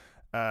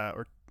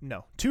 Or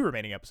no, 2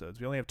 remaining episodes.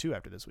 We only have 2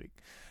 after this week.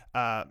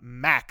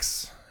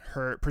 Max,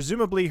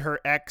 presumably her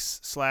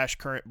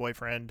ex/current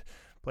boyfriend,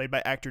 played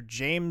by actor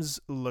James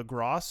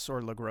LaGrosse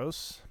or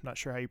LaGrosse. I'm not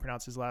sure how you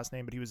pronounce his last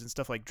name, but he was in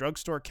stuff like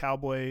Drugstore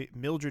Cowboy,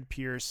 Mildred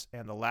Pierce,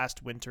 and The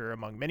Last Winter,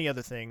 among many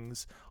other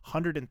things.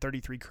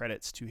 133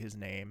 credits to his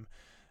name.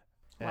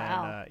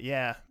 Wow. And,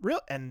 yeah, real.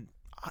 And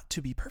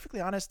to be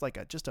perfectly honest,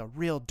 like just a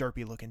real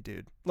derpy looking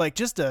dude. Like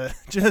just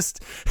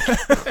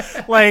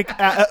like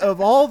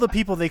of all the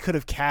people they could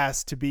have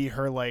cast to be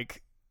her,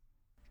 like,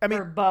 I mean,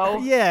 her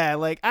beau. Yeah,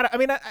 like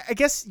I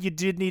guess you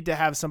did need to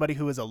have somebody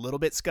who was a little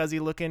bit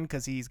scuzzy looking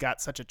because he's got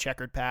such a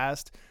checkered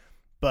past.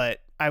 But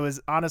I was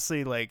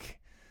honestly like,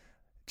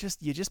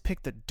 you just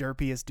picked the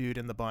derpiest dude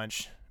in the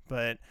bunch.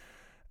 But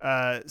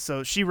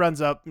so she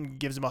runs up and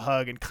gives him a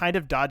hug and kind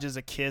of dodges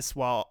a kiss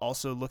while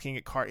also looking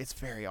at Car. It's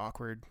very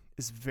awkward.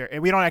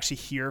 And we don't actually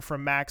hear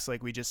from Max.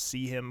 Like, we just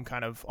see him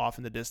kind of off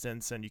in the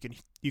distance, and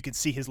you can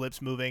see his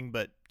lips moving,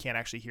 but can't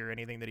actually hear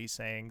anything that he's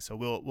saying. So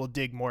we'll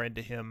dig more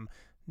into him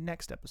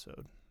next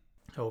episode.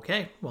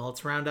 Okay, well,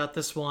 let's round out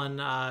this one.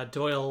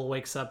 Doyle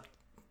wakes up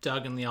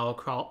Doug in the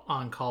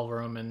on-call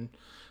room, and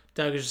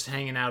Doug is just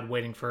hanging out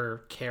waiting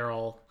for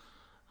Carol.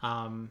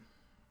 And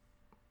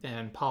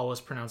Paul was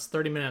pronounced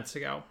 30 minutes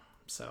ago,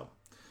 so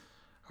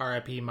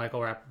R.I.P. Michael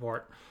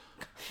Rappaport.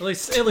 At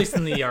least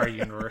in the ER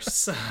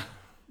universe.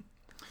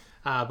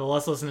 But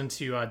let's listen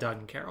to Doug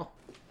and Carol.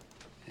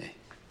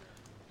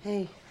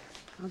 Hey,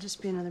 I'll just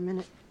be another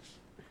minute.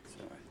 It's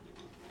all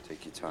right.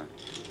 Take your time.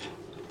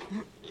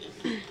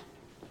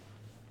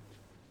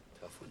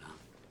 Tough one, huh?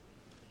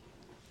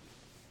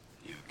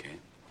 You okay?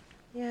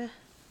 Yeah,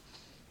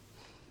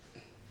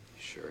 You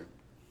sure?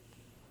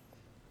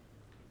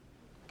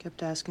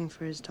 kept asking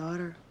for his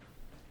daughter.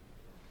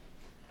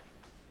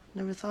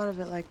 Never thought of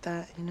it like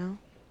that, you know?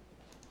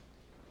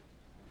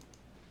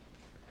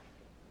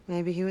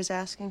 Maybe he was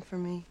asking for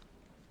me.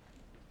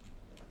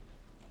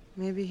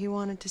 Maybe he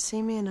wanted to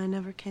see me and I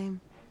never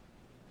came.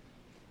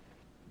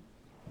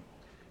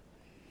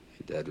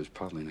 Your dad was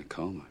probably in a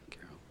coma,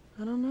 Carol.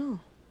 I don't know.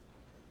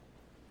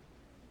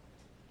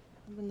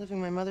 I've been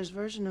living my mother's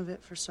version of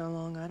it for so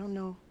long, I don't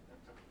know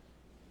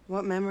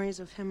what memories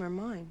of him are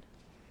mine.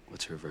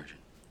 What's her version?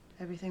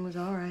 Everything was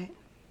all right.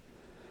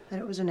 That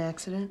it was an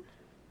accident.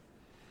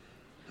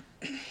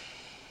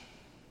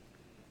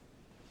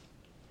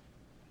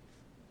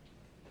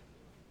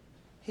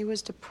 He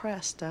was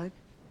depressed, Doug.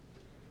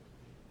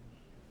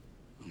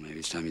 Well, maybe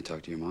it's time you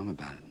talk to your mom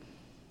about it.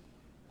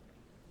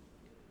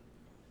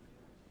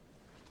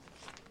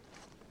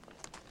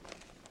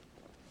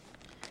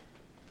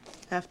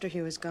 After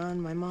he was gone,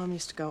 my mom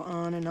used to go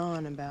on and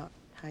on about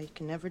how you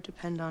can never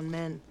depend on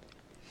men.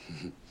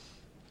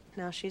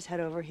 Now she's head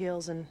over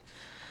heels and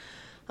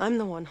I'm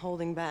the one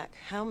holding back.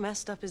 How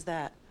messed up is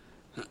that?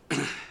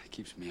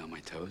 Keeps me on my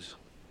toes.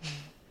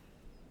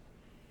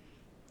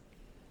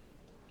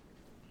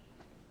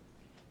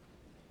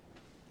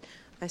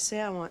 I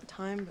say I want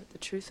time, but the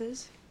truth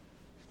is,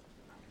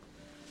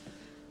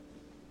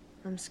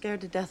 I'm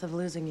scared to death of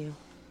losing you.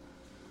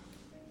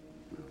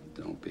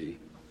 Don't be.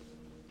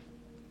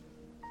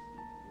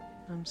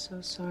 I'm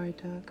so sorry,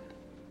 Doug.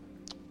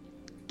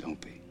 Don't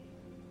be.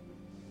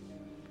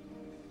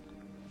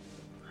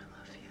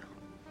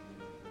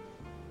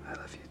 I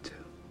love you too.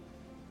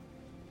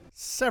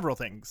 Several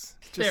things.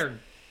 They're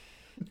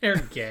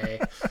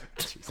gay.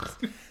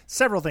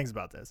 Several things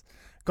about this.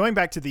 Going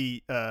back to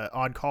the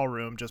on-call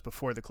room just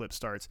before the clip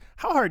starts,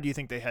 how hard do you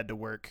think they had to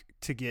work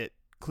to get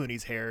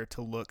Clooney's hair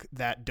to look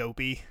that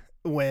dopey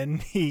when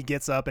he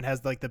gets up and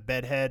has, like, the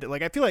bed head?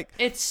 Like, I feel like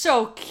it's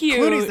so cute.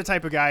 Clooney's the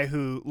type of guy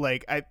who,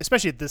 like,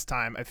 especially at this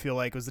time, I feel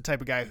like was the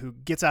type of guy who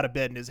gets out of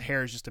bed and his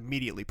hair is just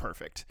immediately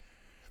perfect.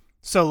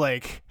 So,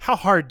 like, how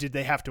hard did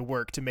they have to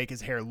work to make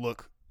his hair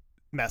look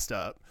messed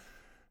up,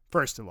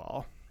 first of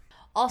all?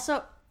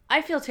 Also,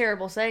 I feel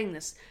terrible saying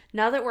this.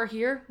 Now that we're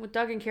here with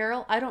Doug and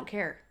Carol, I don't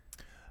care.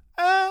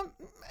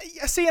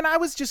 See, and I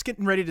was just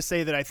getting ready to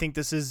say that I think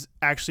this is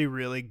actually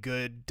really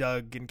good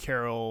Doug and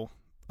Carol,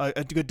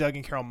 a good Doug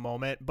and Carol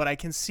moment, but I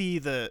can see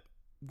the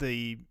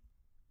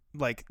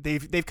like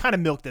they've kind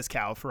of milked this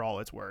cow for all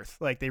it's worth.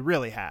 Like, they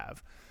really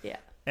have. Yeah.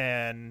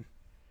 And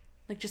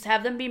like, just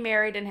have them be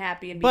married and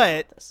happy and be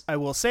but with this. I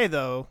will say,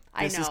 though,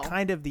 this is know.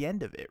 kind of the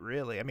end of it,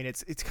 really. I mean,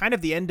 it's kind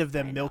of the end of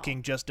them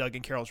milking just Doug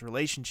and Carol's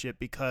relationship,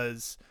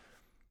 because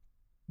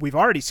we've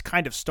already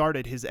kind of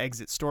started his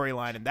exit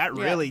storyline, and that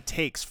really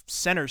takes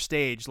center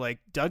stage. Like,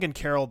 Doug and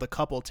Carol, the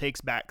couple,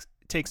 takes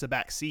a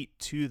back seat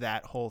to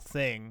that whole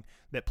thing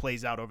that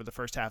plays out over the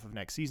first half of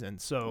next season.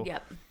 So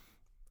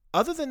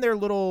other than their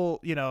little,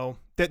 you know,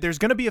 there's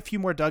going to be a few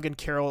more Doug and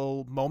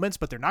Carol moments,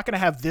 but they're not going to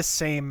have this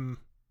same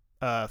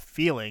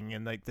feeling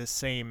and, like, this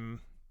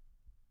same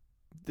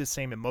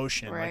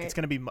emotion. Right. Like, it's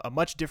going to be a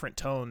much different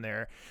tone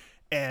there.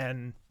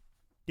 And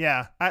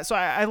yeah, so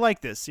I like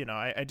this, you know,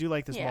 I do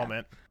like this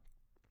moment.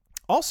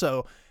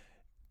 Also,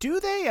 do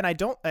they, and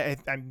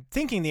I'm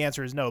thinking the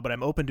answer is no, but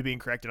I'm open to being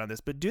corrected on this,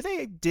 but do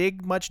they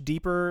dig much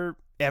deeper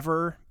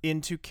ever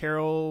into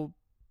Carol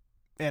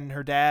and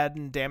her dad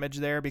and damage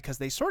there? Because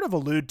they sort of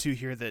allude to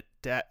here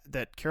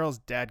that Carol's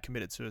dad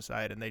committed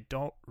suicide, and they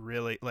don't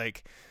really,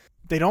 like,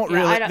 They don't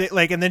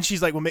and then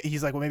she's like,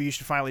 he's like, well, maybe you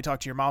should finally talk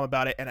to your mom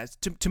about it. And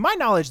to my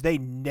knowledge, they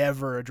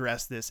never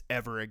address this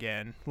ever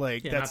again.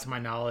 Like, that's not to my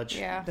knowledge.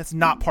 Yeah. That's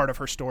not part of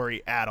her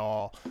story at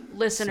all.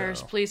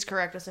 Listeners, please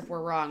correct us if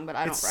we're wrong, but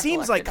I don't. It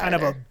seems like kind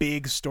either. of a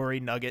big story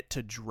nugget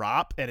to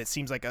drop, and it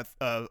seems like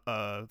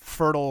a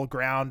fertile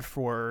ground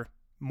for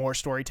more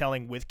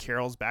storytelling with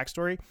Carol's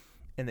backstory.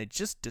 And they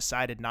just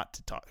decided not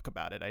to talk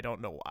about it. I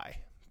don't know why,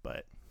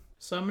 but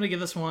so I'm gonna give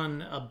this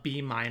one a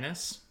B-,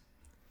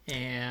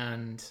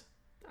 and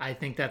I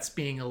think that's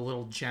being a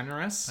little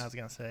generous. I was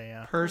gonna say,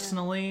 yeah.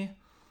 Personally,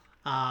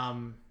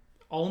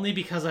 only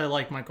because I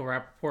like Michael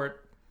Rappaport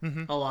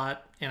a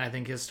lot, and I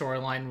think his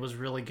storyline was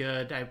really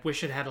good. I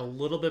wish it had a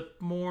little bit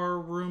more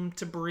room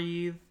to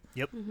breathe.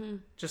 Yep.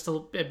 Just a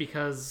little bit,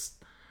 because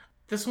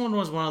this one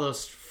was one of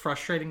those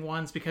frustrating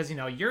ones because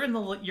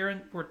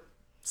we're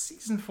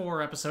season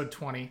 4, episode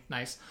 20.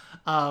 Nice.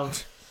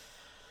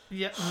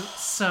 Yeah.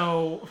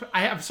 So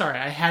I'm sorry,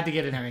 I had to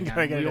get it in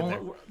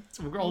again.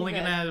 We're only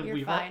gonna.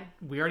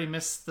 We already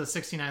missed the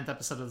 69th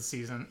episode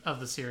of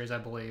the series, I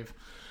believe.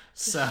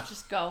 So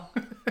just go.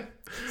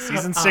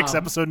 Season 6,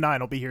 episode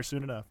 9 will be here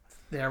soon enough.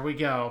 There we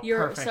go.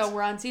 Perfect. So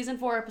we're on season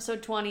 4,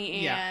 episode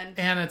 20,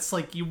 and it's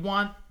like you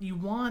want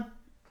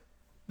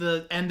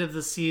the end of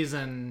the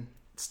season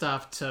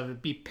stuff to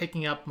be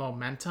picking up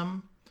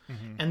momentum,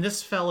 and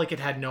this felt like it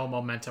had no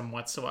momentum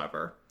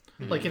whatsoever.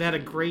 Like it had a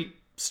great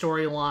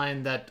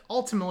storyline that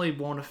ultimately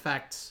won't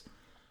affect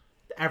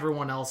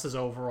everyone else's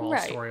overall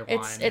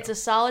storyline. It's a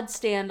solid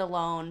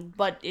standalone,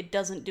 but it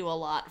doesn't do a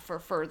lot for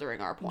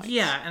furthering our points.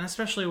 Yeah, and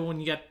especially when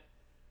you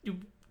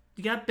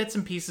got bits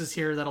and pieces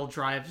here that'll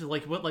drive,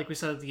 like we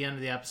said at the end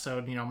of the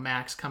episode.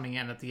 Max coming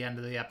in at the end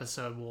of the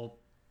episode will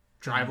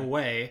drive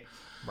away,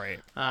 right?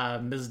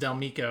 Ms.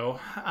 Delmico,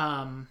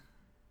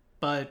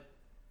 but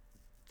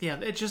yeah,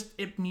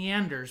 it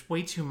meanders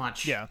way too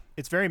much. Yeah,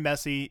 it's very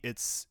messy.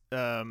 It's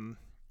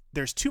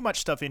there's too much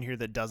stuff in here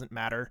that doesn't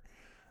matter.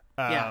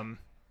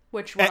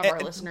 Which one of our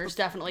listeners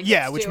definitely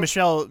gets which to.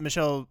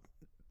 Michelle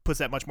puts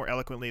that much more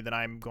eloquently than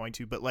I'm going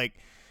to, but like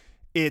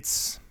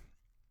it's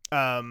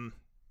not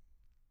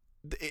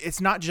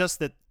just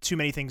that too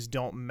many things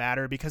don't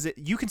matter, because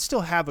you can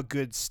still have a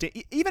good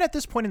even at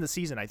this point in the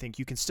season. I think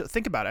you can still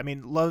think about it. I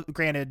mean,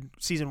 granted,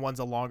 season 1's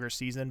a longer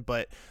season,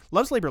 but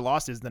Love's Labor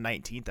Lost is the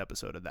 19th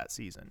episode of that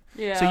season.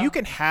 Yeah. So you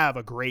can have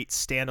a great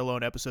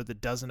standalone episode that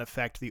doesn't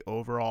affect the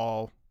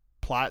overall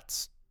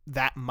plots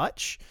that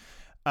much.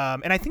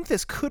 And I think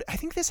this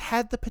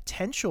had the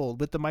potential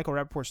with the Michael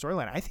Rappaport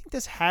storyline. I think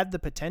this had the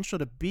potential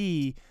to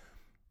be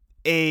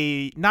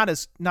not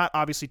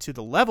obviously to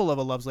the level of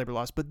a Love's Labor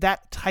Lost, but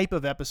that type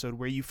of episode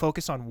where you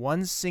focus on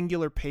one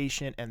singular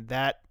patient and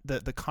that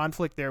the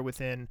conflict there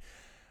within.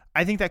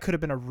 I think that could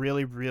have been a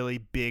really, really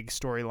big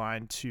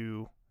storyline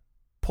to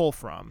pull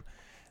from.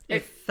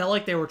 It felt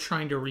like they were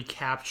trying to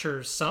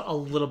recapture a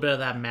little bit of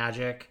that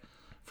magic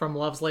from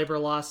Love's Labor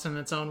Lost in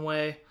its own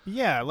way.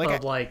 Yeah,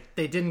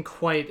 they didn't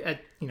quite.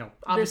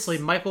 Obviously,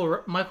 Michael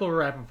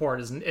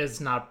Rappaport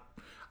is not.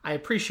 I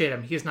appreciate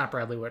him. He's not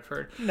Bradley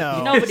Whitford.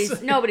 No,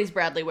 nobody's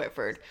Bradley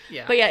Whitford.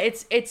 Yeah, but yeah,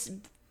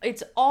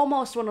 it's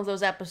almost one of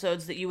those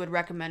episodes that you would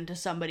recommend to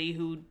somebody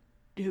who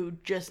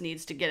just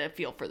needs to get a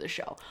feel for the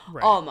show.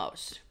 Right.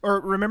 Almost.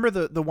 Or remember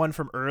the one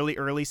from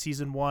early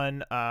season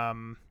 1. I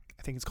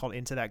think it's called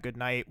Into That Good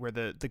Night, where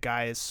the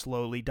guy is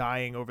slowly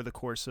dying over the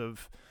course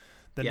of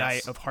the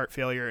night of heart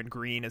failure, and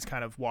Green is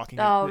kind of walking,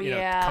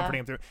 comforting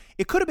him through.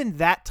 It could have been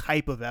that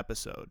type of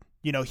episode.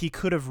 He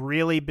could have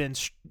really been,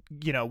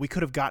 we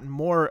could have gotten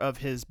more of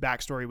his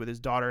backstory with his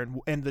daughter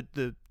and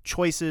the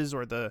choices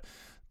or the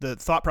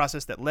thought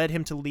process that led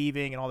him to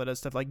leaving and all that other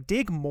stuff. Like,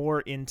 dig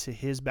more into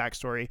his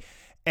backstory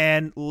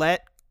and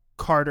let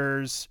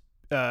Carter's,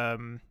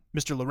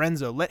 Mr.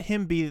 Lorenzo, let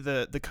him be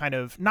the kind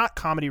of, not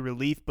comedy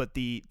relief, but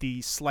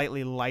the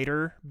slightly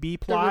lighter B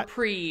plot.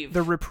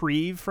 The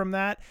reprieve from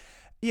that.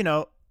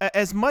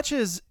 As much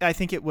as I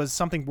think it was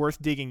something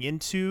worth dig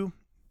into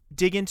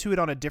it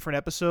on a different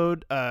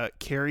episode,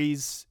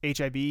 Carrie's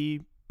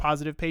HIV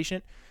positive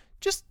patient,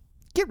 just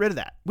get rid of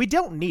that. We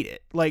don't need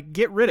it. Like,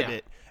 get rid of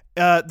it.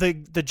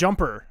 The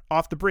jumper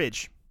off the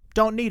bridge,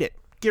 don't need it.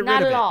 Get rid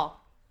of it. Not at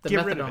all. The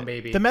methadone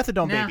baby. The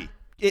methadone baby.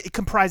 It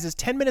comprises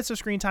 10 minutes of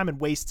screen time and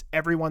wastes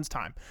everyone's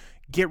time.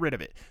 Get rid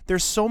of it.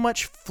 There's so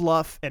much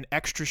fluff and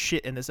extra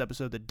shit in this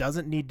episode that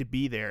doesn't need to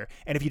be there.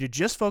 And if you could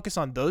just focus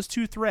on those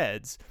two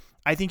threads,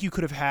 I think you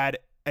could have had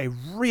a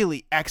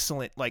really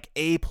excellent, like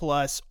A+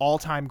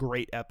 all-time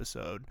great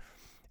episode.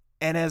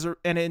 And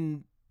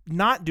in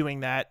not doing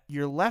that,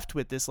 you're left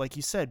with this, like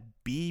you said,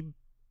 B,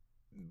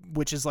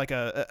 which is like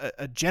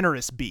a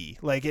generous B.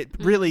 Like, it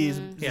really is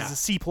a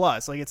C+.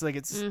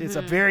 It's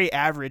a very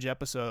average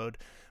episode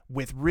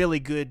with really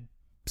good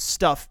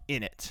stuff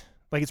in it.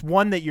 Like, it's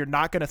one that you're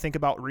not going to think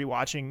about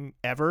rewatching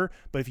ever,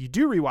 but if you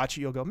do rewatch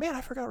it, you'll go, man,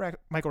 I forgot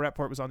Michael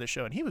Rappaport was on this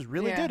show, and he was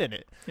really good in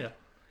it.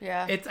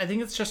 Yeah. I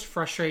think it's just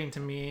frustrating to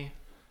me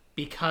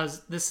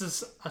because this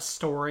is a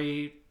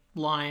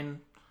storyline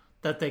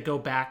that they go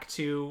back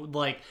to,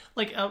 like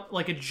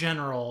a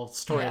general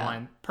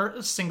storyline.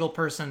 A single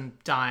person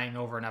dying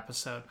over an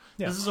episode.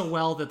 Yeah. This is a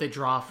well that they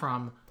draw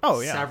from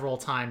several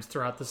times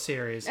throughout the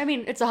series. I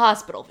mean, it's a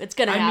hospital. It's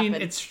gonna happen. I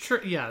mean, it's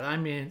true. Yeah, I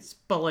mean,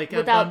 but like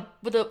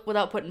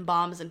without putting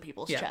bombs in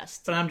people's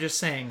chests. But I'm just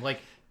saying, like,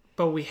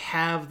 but we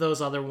have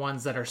those other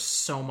ones that are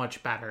so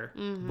much better.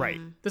 Mm-hmm. Right.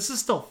 This is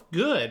still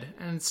good,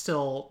 and it's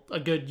still a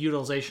good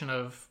utilization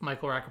of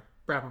Michael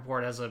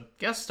Rappaport as a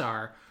guest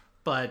star,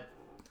 but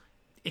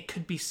it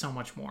could be so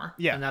much more.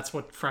 Yeah. And that's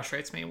what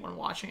frustrates me when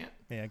watching it.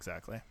 Yeah,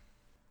 exactly.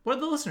 What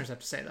do the listeners have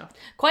to say, though?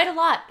 Quite a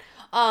lot.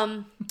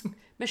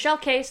 Michelle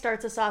K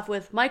starts us off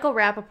with, Michael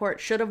Rappaport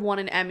should have won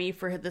an Emmy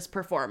for this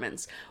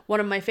performance. One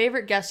of my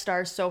favorite guest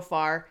stars so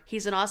far.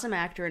 He's an awesome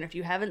actor, and if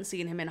you haven't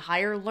seen him in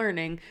Higher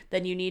Learning,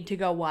 then you need to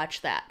go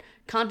watch that.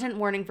 Content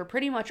warning for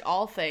pretty much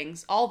all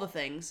the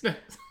things,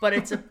 but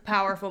it's a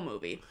powerful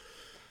movie.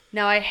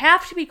 Now, I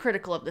have to be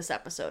critical of this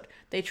episode.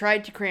 They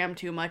tried to cram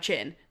too much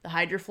in. The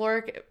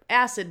hydrofluoric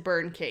acid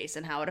burn case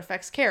and how it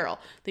affects Carol.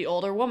 The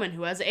older woman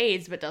who has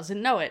AIDS but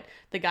doesn't know it.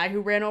 The guy who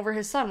ran over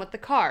his son with the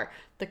car.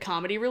 The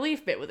comedy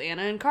relief bit with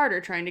Anna and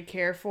Carter trying to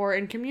care for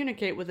and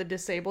communicate with a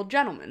disabled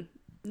gentleman.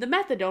 The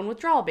methadone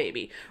withdrawal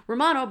baby.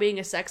 Romano being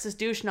a sexist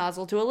douche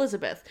nozzle to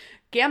Elizabeth.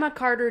 Gamma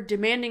Carter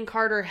demanding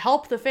Carter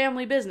help the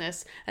family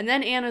business. And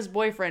then Anna's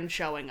boyfriend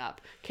showing up.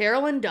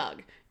 Carol and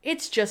Doug.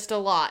 It's just a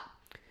lot.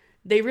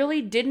 They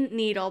really didn't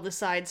need all the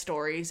side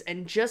stories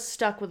and just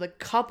stuck with a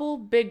couple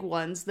big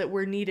ones that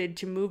were needed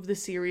to move the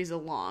series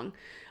along.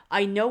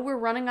 I know we're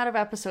running out of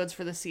episodes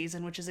for the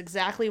season, which is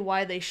exactly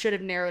why they should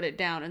have narrowed it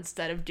down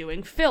instead of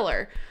doing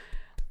filler.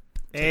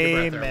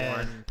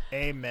 Amen.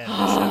 Amen.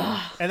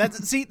 And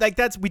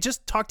we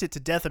just talked it to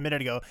death a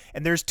minute ago,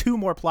 and there's 2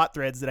 more plot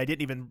threads that I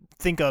didn't even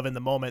think of in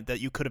the moment that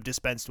you could have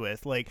dispensed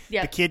with. Like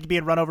the kid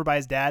being run over by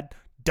his dad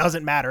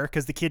doesn't matter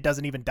because the kid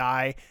doesn't even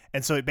die,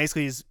 and so it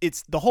basically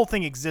it's the whole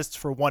thing exists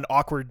for one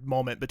awkward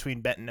moment between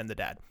Benton and the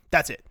dad.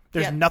 That's it.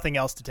 There's nothing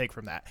else to take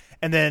from that.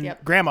 And then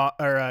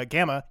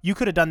Gamma, you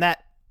could have done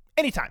that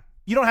anytime.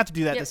 You don't have to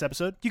do that this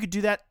episode. You could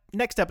do that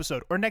next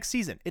episode or next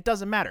season. It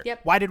doesn't matter.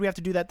 Why did we have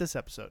to do that this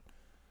episode?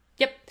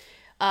 Yep.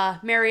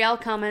 Marielle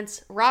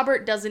comments,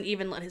 Robert doesn't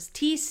even let his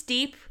tea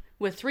steep,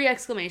 with 3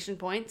 exclamation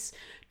points,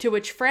 to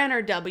which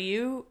Franner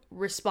W,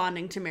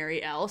 responding to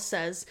Mary L,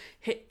 says,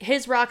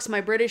 his rocks my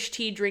British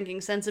tea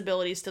drinking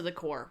sensibilities to the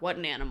core. What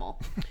an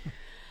animal.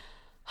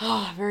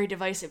 Very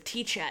divisive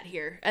tea chat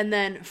here. And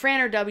then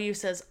Franner W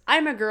says,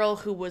 I'm a girl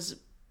who was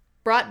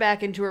brought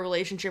back into a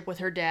relationship with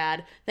her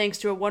dad thanks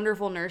to a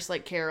wonderful nurse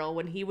like Carol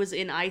when he was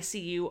in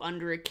ICU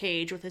under a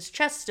cage with his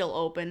chest still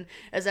open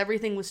as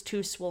everything was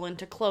too swollen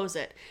to close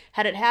it.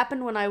 Had it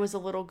happened when I was a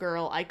little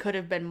girl, I could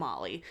have been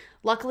Molly.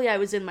 Luckily, I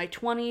was in my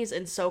 20s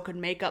and so could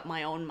make up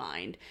my own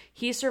mind.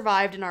 He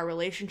survived and our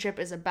relationship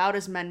is about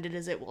as mended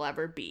as it will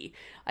ever be.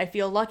 I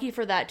feel lucky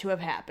for that to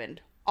have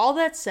happened. All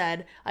that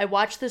said, I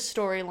watched this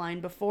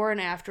storyline before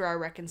and after our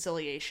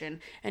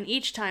reconciliation, and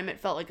each time it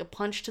felt like a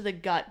punch to the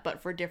gut,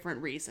 but for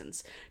different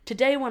reasons.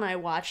 Today when I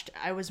watched,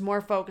 I was more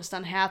focused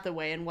on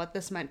Hathaway and what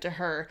this meant to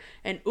her,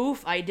 and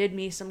oof, I did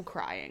me some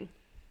crying.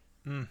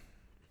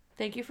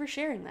 Thank you for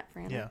sharing that,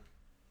 Fran. Yeah.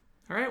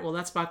 All right, well,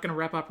 that's about going to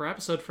wrap up our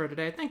episode for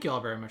today. Thank you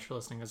all very much for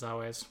listening, as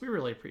always. We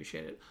really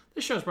appreciate it.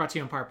 This show is brought to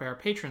you in part by our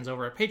patrons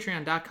over at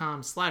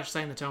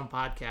patreon.com/SettingTheTone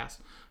podcast.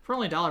 For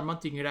only $1 a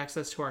month, you can get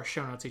access to our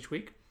show notes each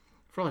week.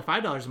 For only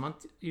 $5 a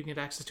month, you can get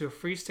access to a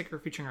free sticker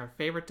featuring our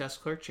favorite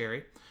desk clerk,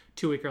 Jerry,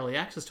 2-week early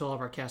access to all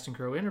of our cast and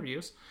crew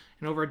interviews,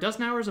 and over a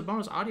dozen hours of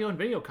bonus audio and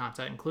video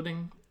content,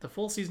 including the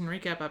full season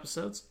recap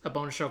episodes, a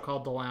bonus show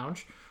called The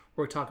Lounge,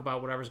 where we talk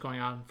about whatever's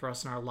going on for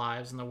us in our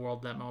lives and the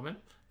world at that moment.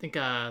 I think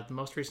the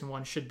most recent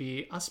one should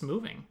be us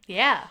moving.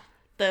 Yeah,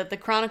 the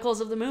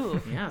Chronicles of the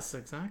Move. Yes,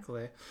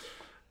 exactly.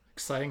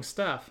 Exciting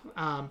stuff.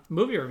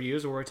 Movie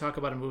reviews, where we talk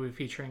about a movie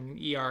featuring an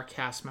ER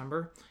cast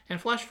member,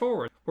 and Flash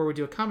Forward, where we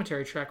do a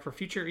commentary track for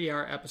future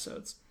ER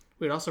episodes.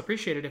 We'd also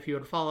appreciate it if you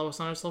would follow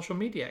us on our social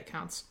media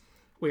accounts.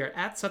 We are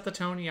at Set the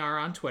Tone ER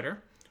on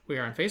Twitter. We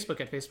are on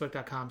Facebook at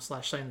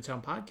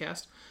facebook.com/SettingTheTone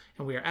podcast,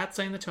 and we are at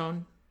Setting the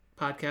Tone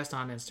podcast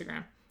on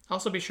Instagram.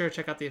 Also, be sure to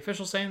check out the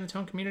official Setting the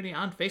Tone community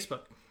on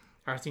Facebook.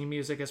 Our theme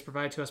music is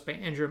provided to us by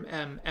Andrew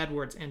M.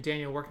 Edwards. And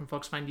Daniel, where can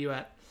folks find you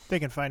at? They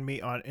can find me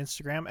on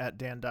Instagram at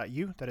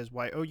dan.u, that is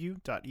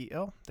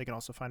YOU.EL. They can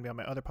also find me on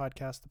my other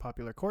podcast, The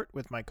Popular Court,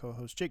 with my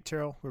co-host Jake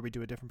Terrell, where we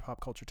do a different pop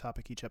culture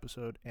topic each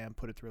episode and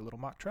put it through a little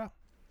mock trial.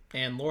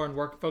 And Lauren,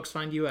 where can folks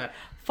find you at?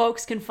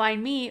 Folks can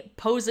find me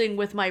posing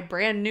with my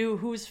brand new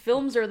Whose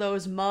Films Are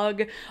Those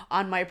mug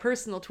on my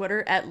personal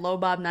Twitter at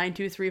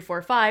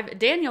Lobob92345.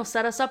 Daniel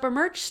set us up a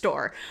merch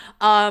store.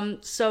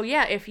 So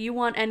yeah, if you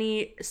want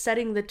any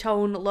Setting the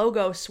Tone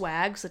logo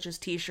swag, such as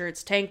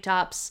t-shirts, tank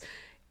tops,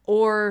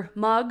 or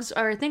mugs,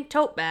 or I think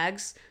tote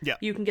bags. Yeah.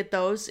 You can get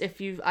those if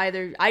you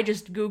I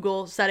just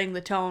Google Setting the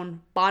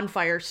Tone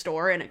Bonfire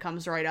Store and it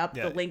comes right up.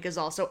 Yeah. The link is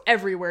also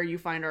everywhere you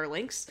find our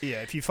links.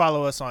 Yeah, if you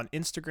follow us on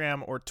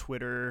Instagram or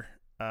Twitter,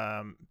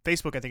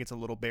 Facebook, I think it's a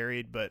little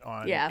buried, but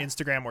on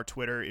Instagram or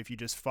Twitter, if you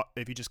just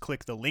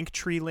click the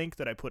Linktree link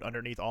that I put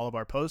underneath all of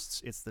our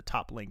posts, it's the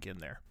top link in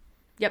there.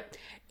 Yep.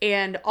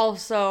 And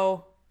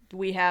also,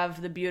 we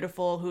have the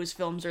beautiful Whose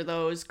Films Are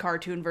Those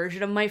cartoon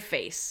version of my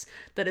face.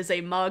 That is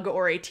a mug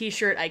or a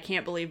t-shirt. I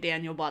can't believe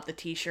Daniel bought the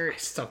t-shirt. I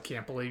still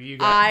can't believe you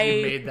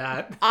made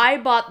that. I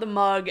bought the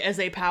mug as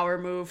a power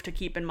move to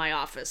keep in my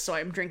office, so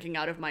I'm drinking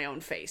out of my own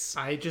face.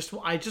 I just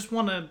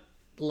want to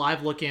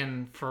live look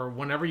in for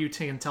whenever you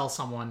can tell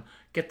someone,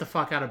 get the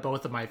fuck out of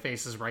both of my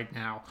faces right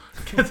now.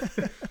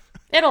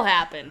 It'll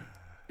happen.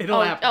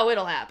 It'll happen. Oh,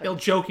 it'll happen. It'll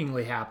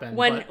jokingly happen.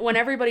 When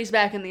everybody's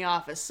back in the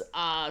office,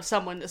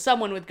 someone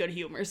with good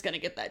humor is going to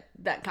get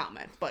that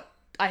comment, but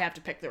I have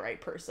to pick the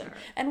right person. Right.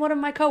 And one of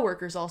my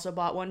coworkers also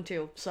bought one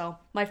too, so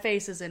my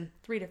face is in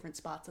 3 different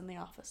spots in the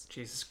office.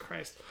 Jesus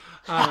Christ.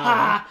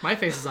 My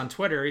face is on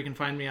Twitter. You can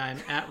find me on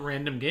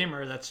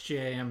 @randomgamer. That's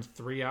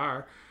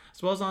GAM3R.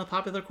 As well as on the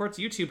Popular Court's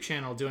YouTube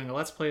channel, doing a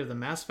Let's Play of the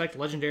Mass Effect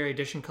Legendary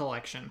Edition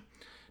Collection.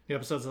 New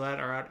episodes of that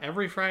are out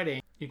every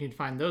Friday. You can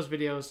find those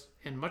videos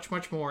and much,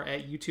 much more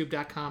at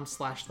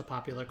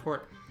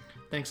youtube.com/thepopularcourt.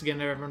 Thanks again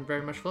to everyone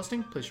very much for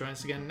listening. Please join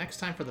us again next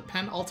time for the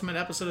penultimate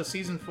episode of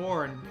Season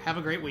 4, and have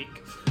a great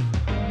week.